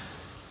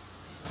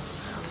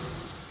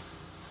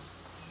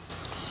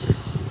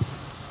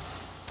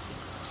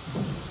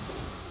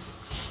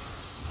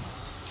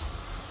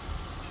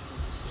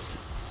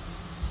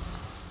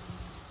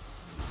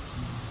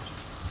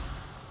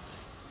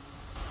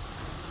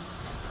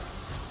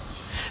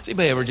 Has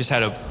anybody ever just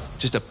had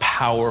a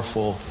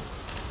powerful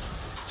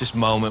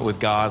moment with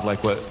God,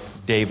 like what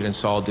David and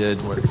Saul did,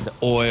 where the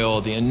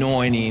oil, the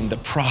anointing, the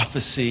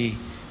prophecy,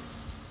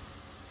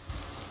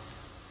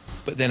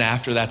 but then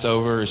after that's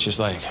over, it's just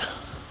like,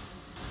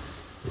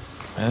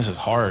 man, this is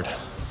hard.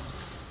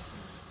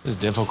 This is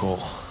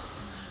difficult.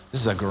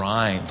 This is a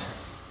grind.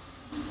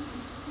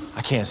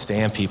 I can't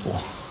stand people.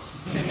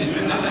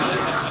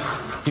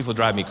 People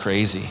drive me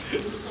crazy.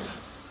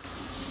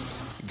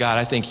 God,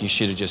 I think you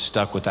should have just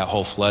stuck with that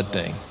whole flood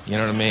thing. You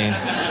know what I mean?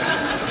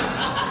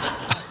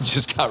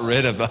 Just got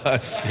rid of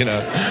us,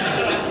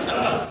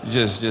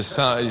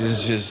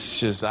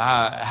 Just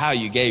how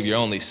you gave your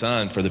only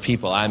son for the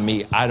people I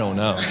meet, I don't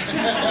know.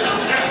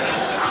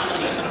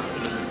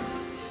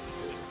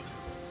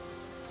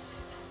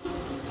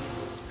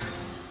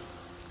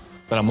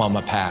 but I'm on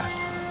my path.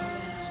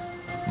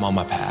 I'm on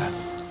my path.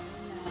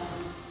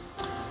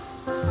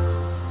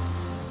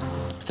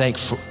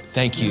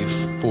 Thank you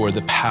for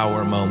the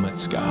power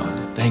moments, God.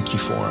 Thank you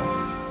for them.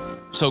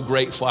 I'm so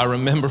grateful. I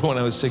remember when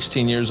I was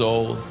 16 years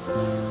old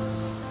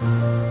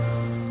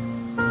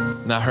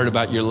and I heard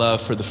about your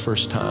love for the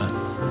first time.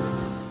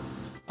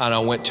 And I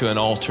went to an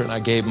altar and I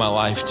gave my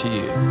life to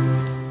you.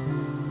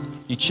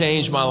 You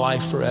changed my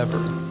life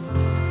forever.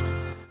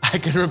 I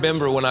can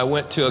remember when I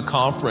went to a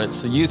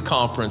youth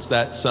conference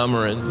that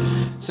summer,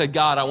 and said,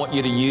 God, I want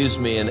you to use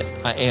me. And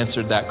I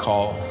answered that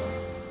call.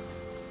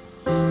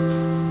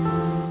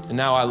 And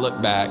now I look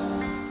back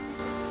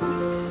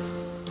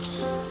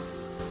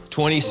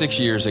 26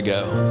 years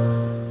ago,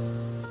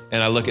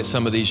 and I look at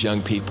some of these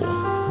young people.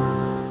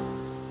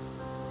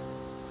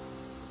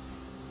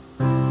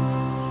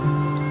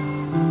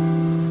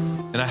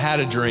 And I had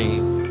a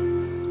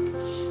dream.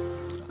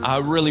 I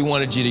really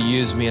wanted you to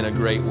use me in a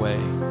great way.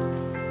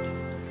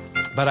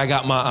 But I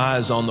got my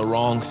eyes on the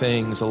wrong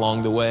things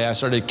along the way. I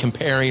started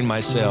comparing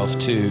myself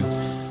to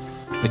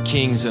the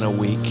kings in a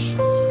week.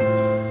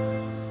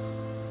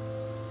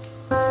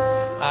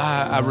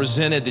 I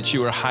resented that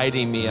you were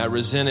hiding me. I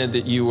resented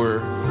that you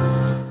were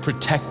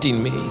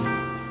protecting me.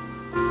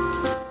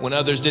 When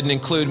others didn't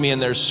include me in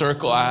their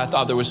circle, I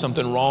thought there was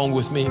something wrong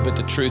with me, but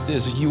the truth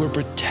is you were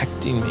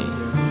protecting me.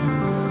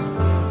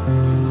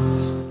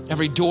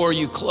 Every door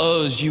you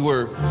closed, you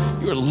were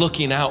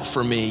looking out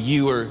for me.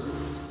 You were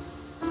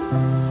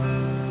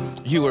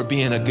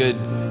being a good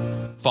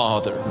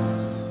father,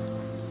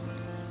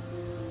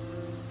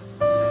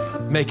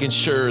 making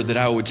sure that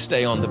I would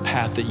stay on the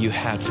path that you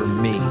had for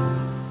me.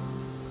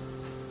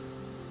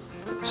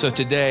 So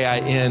today I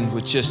end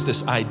with just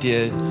this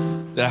idea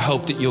that I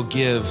hope that you'll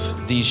give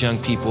these young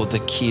people the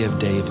key of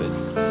David.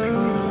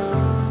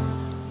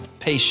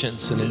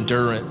 Patience and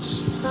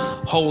endurance.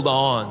 Hold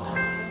on.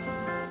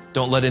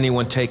 Don't let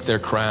anyone take their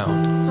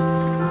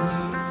crown.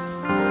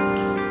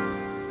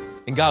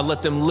 And God,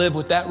 let them live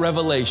with that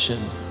revelation.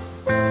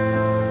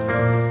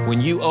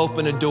 When you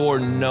open a door,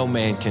 no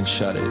man can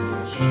shut it.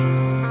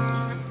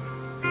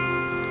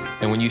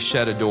 And when you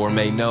shut a door,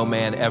 may no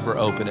man ever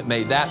open it.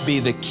 May that be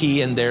the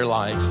key in their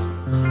life,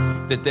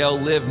 that they'll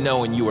live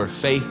knowing you are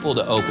faithful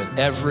to open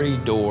every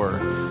door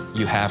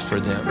you have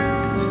for them.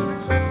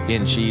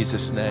 In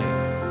Jesus' name.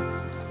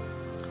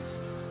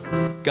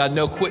 God,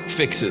 no quick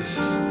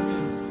fixes.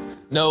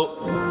 No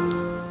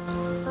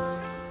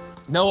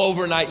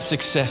overnight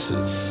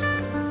successes.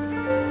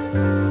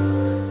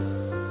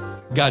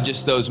 God,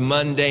 just those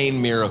mundane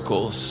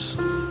miracles,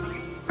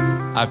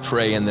 I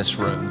pray in this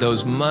room.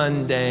 Those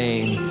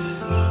mundane,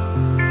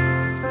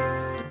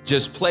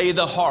 just play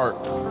the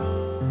harp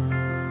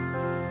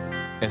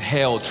and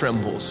hell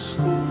trembles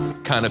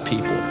kind of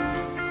people.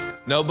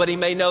 Nobody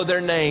may know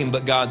their name,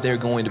 but God, they're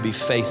going to be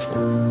faithful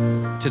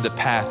to the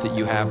path that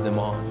you have them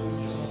on.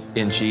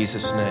 In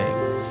Jesus' name.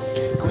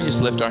 Can we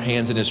just lift our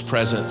hands in his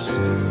presence?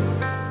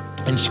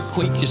 And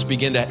can we just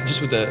begin to,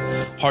 just with a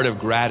heart of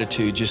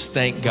gratitude, just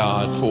thank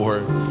God for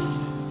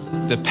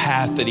the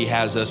path that he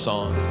has us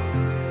on.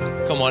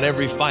 Come on,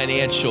 every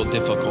financial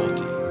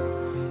difficulty,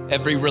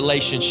 every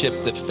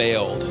relationship that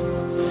failed,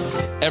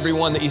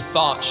 everyone that you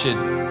thought should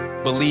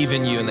believe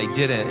in you and they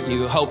didn't.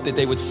 You hoped that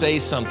they would say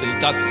something.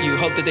 You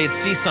hoped that they'd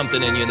see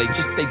something in you and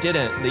they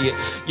didn't.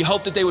 You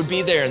hoped that they would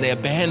be there and they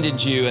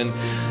abandoned you.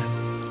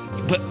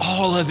 But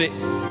all of it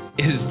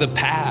is the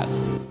path.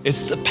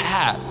 It's the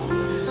path.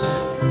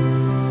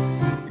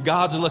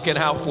 God's looking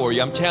out for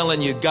you. I'm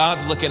telling you,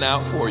 God's looking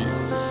out for you.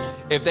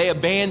 If they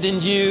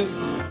abandoned you,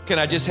 can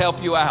I just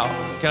help you out?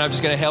 I'm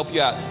just going to help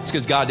you out. It's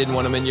because God didn't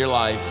want them in your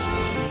life.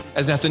 It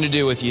has nothing to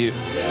do with you.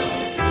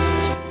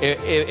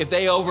 If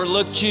they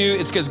overlooked you,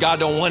 it's because God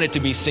don't want it to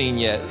be seen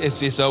yet.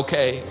 It's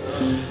okay.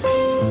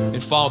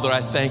 And Father,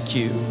 I thank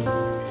you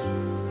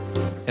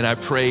and I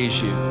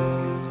praise you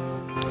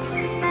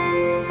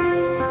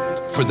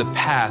for the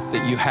path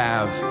that you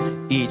have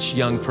each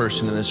young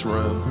person in this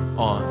room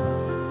on.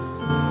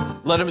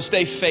 Let them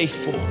stay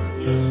faithful.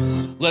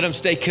 Let them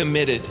stay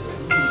committed.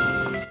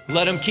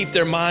 Let them keep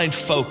their mind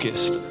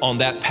focused on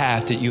that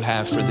path that you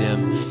have for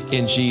them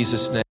in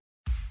Jesus' name.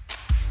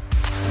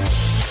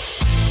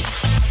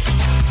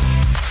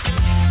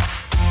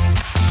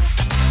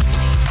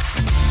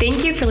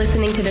 Thank you for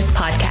listening to this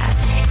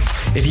podcast.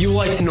 If you would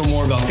like to know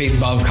more about Faith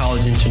Bible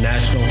College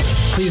International,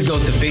 please go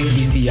to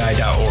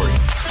faithbci.org.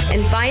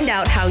 And find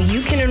out how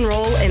you can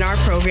enroll in our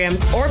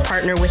programs or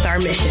partner with our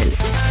mission.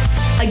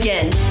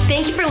 Again,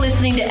 thank you for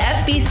listening to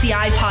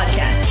FBCI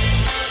Podcast.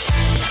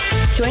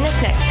 Join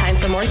us next time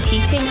for more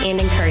teaching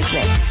and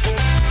encouragement.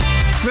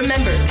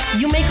 Remember,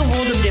 you make a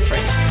world of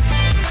difference.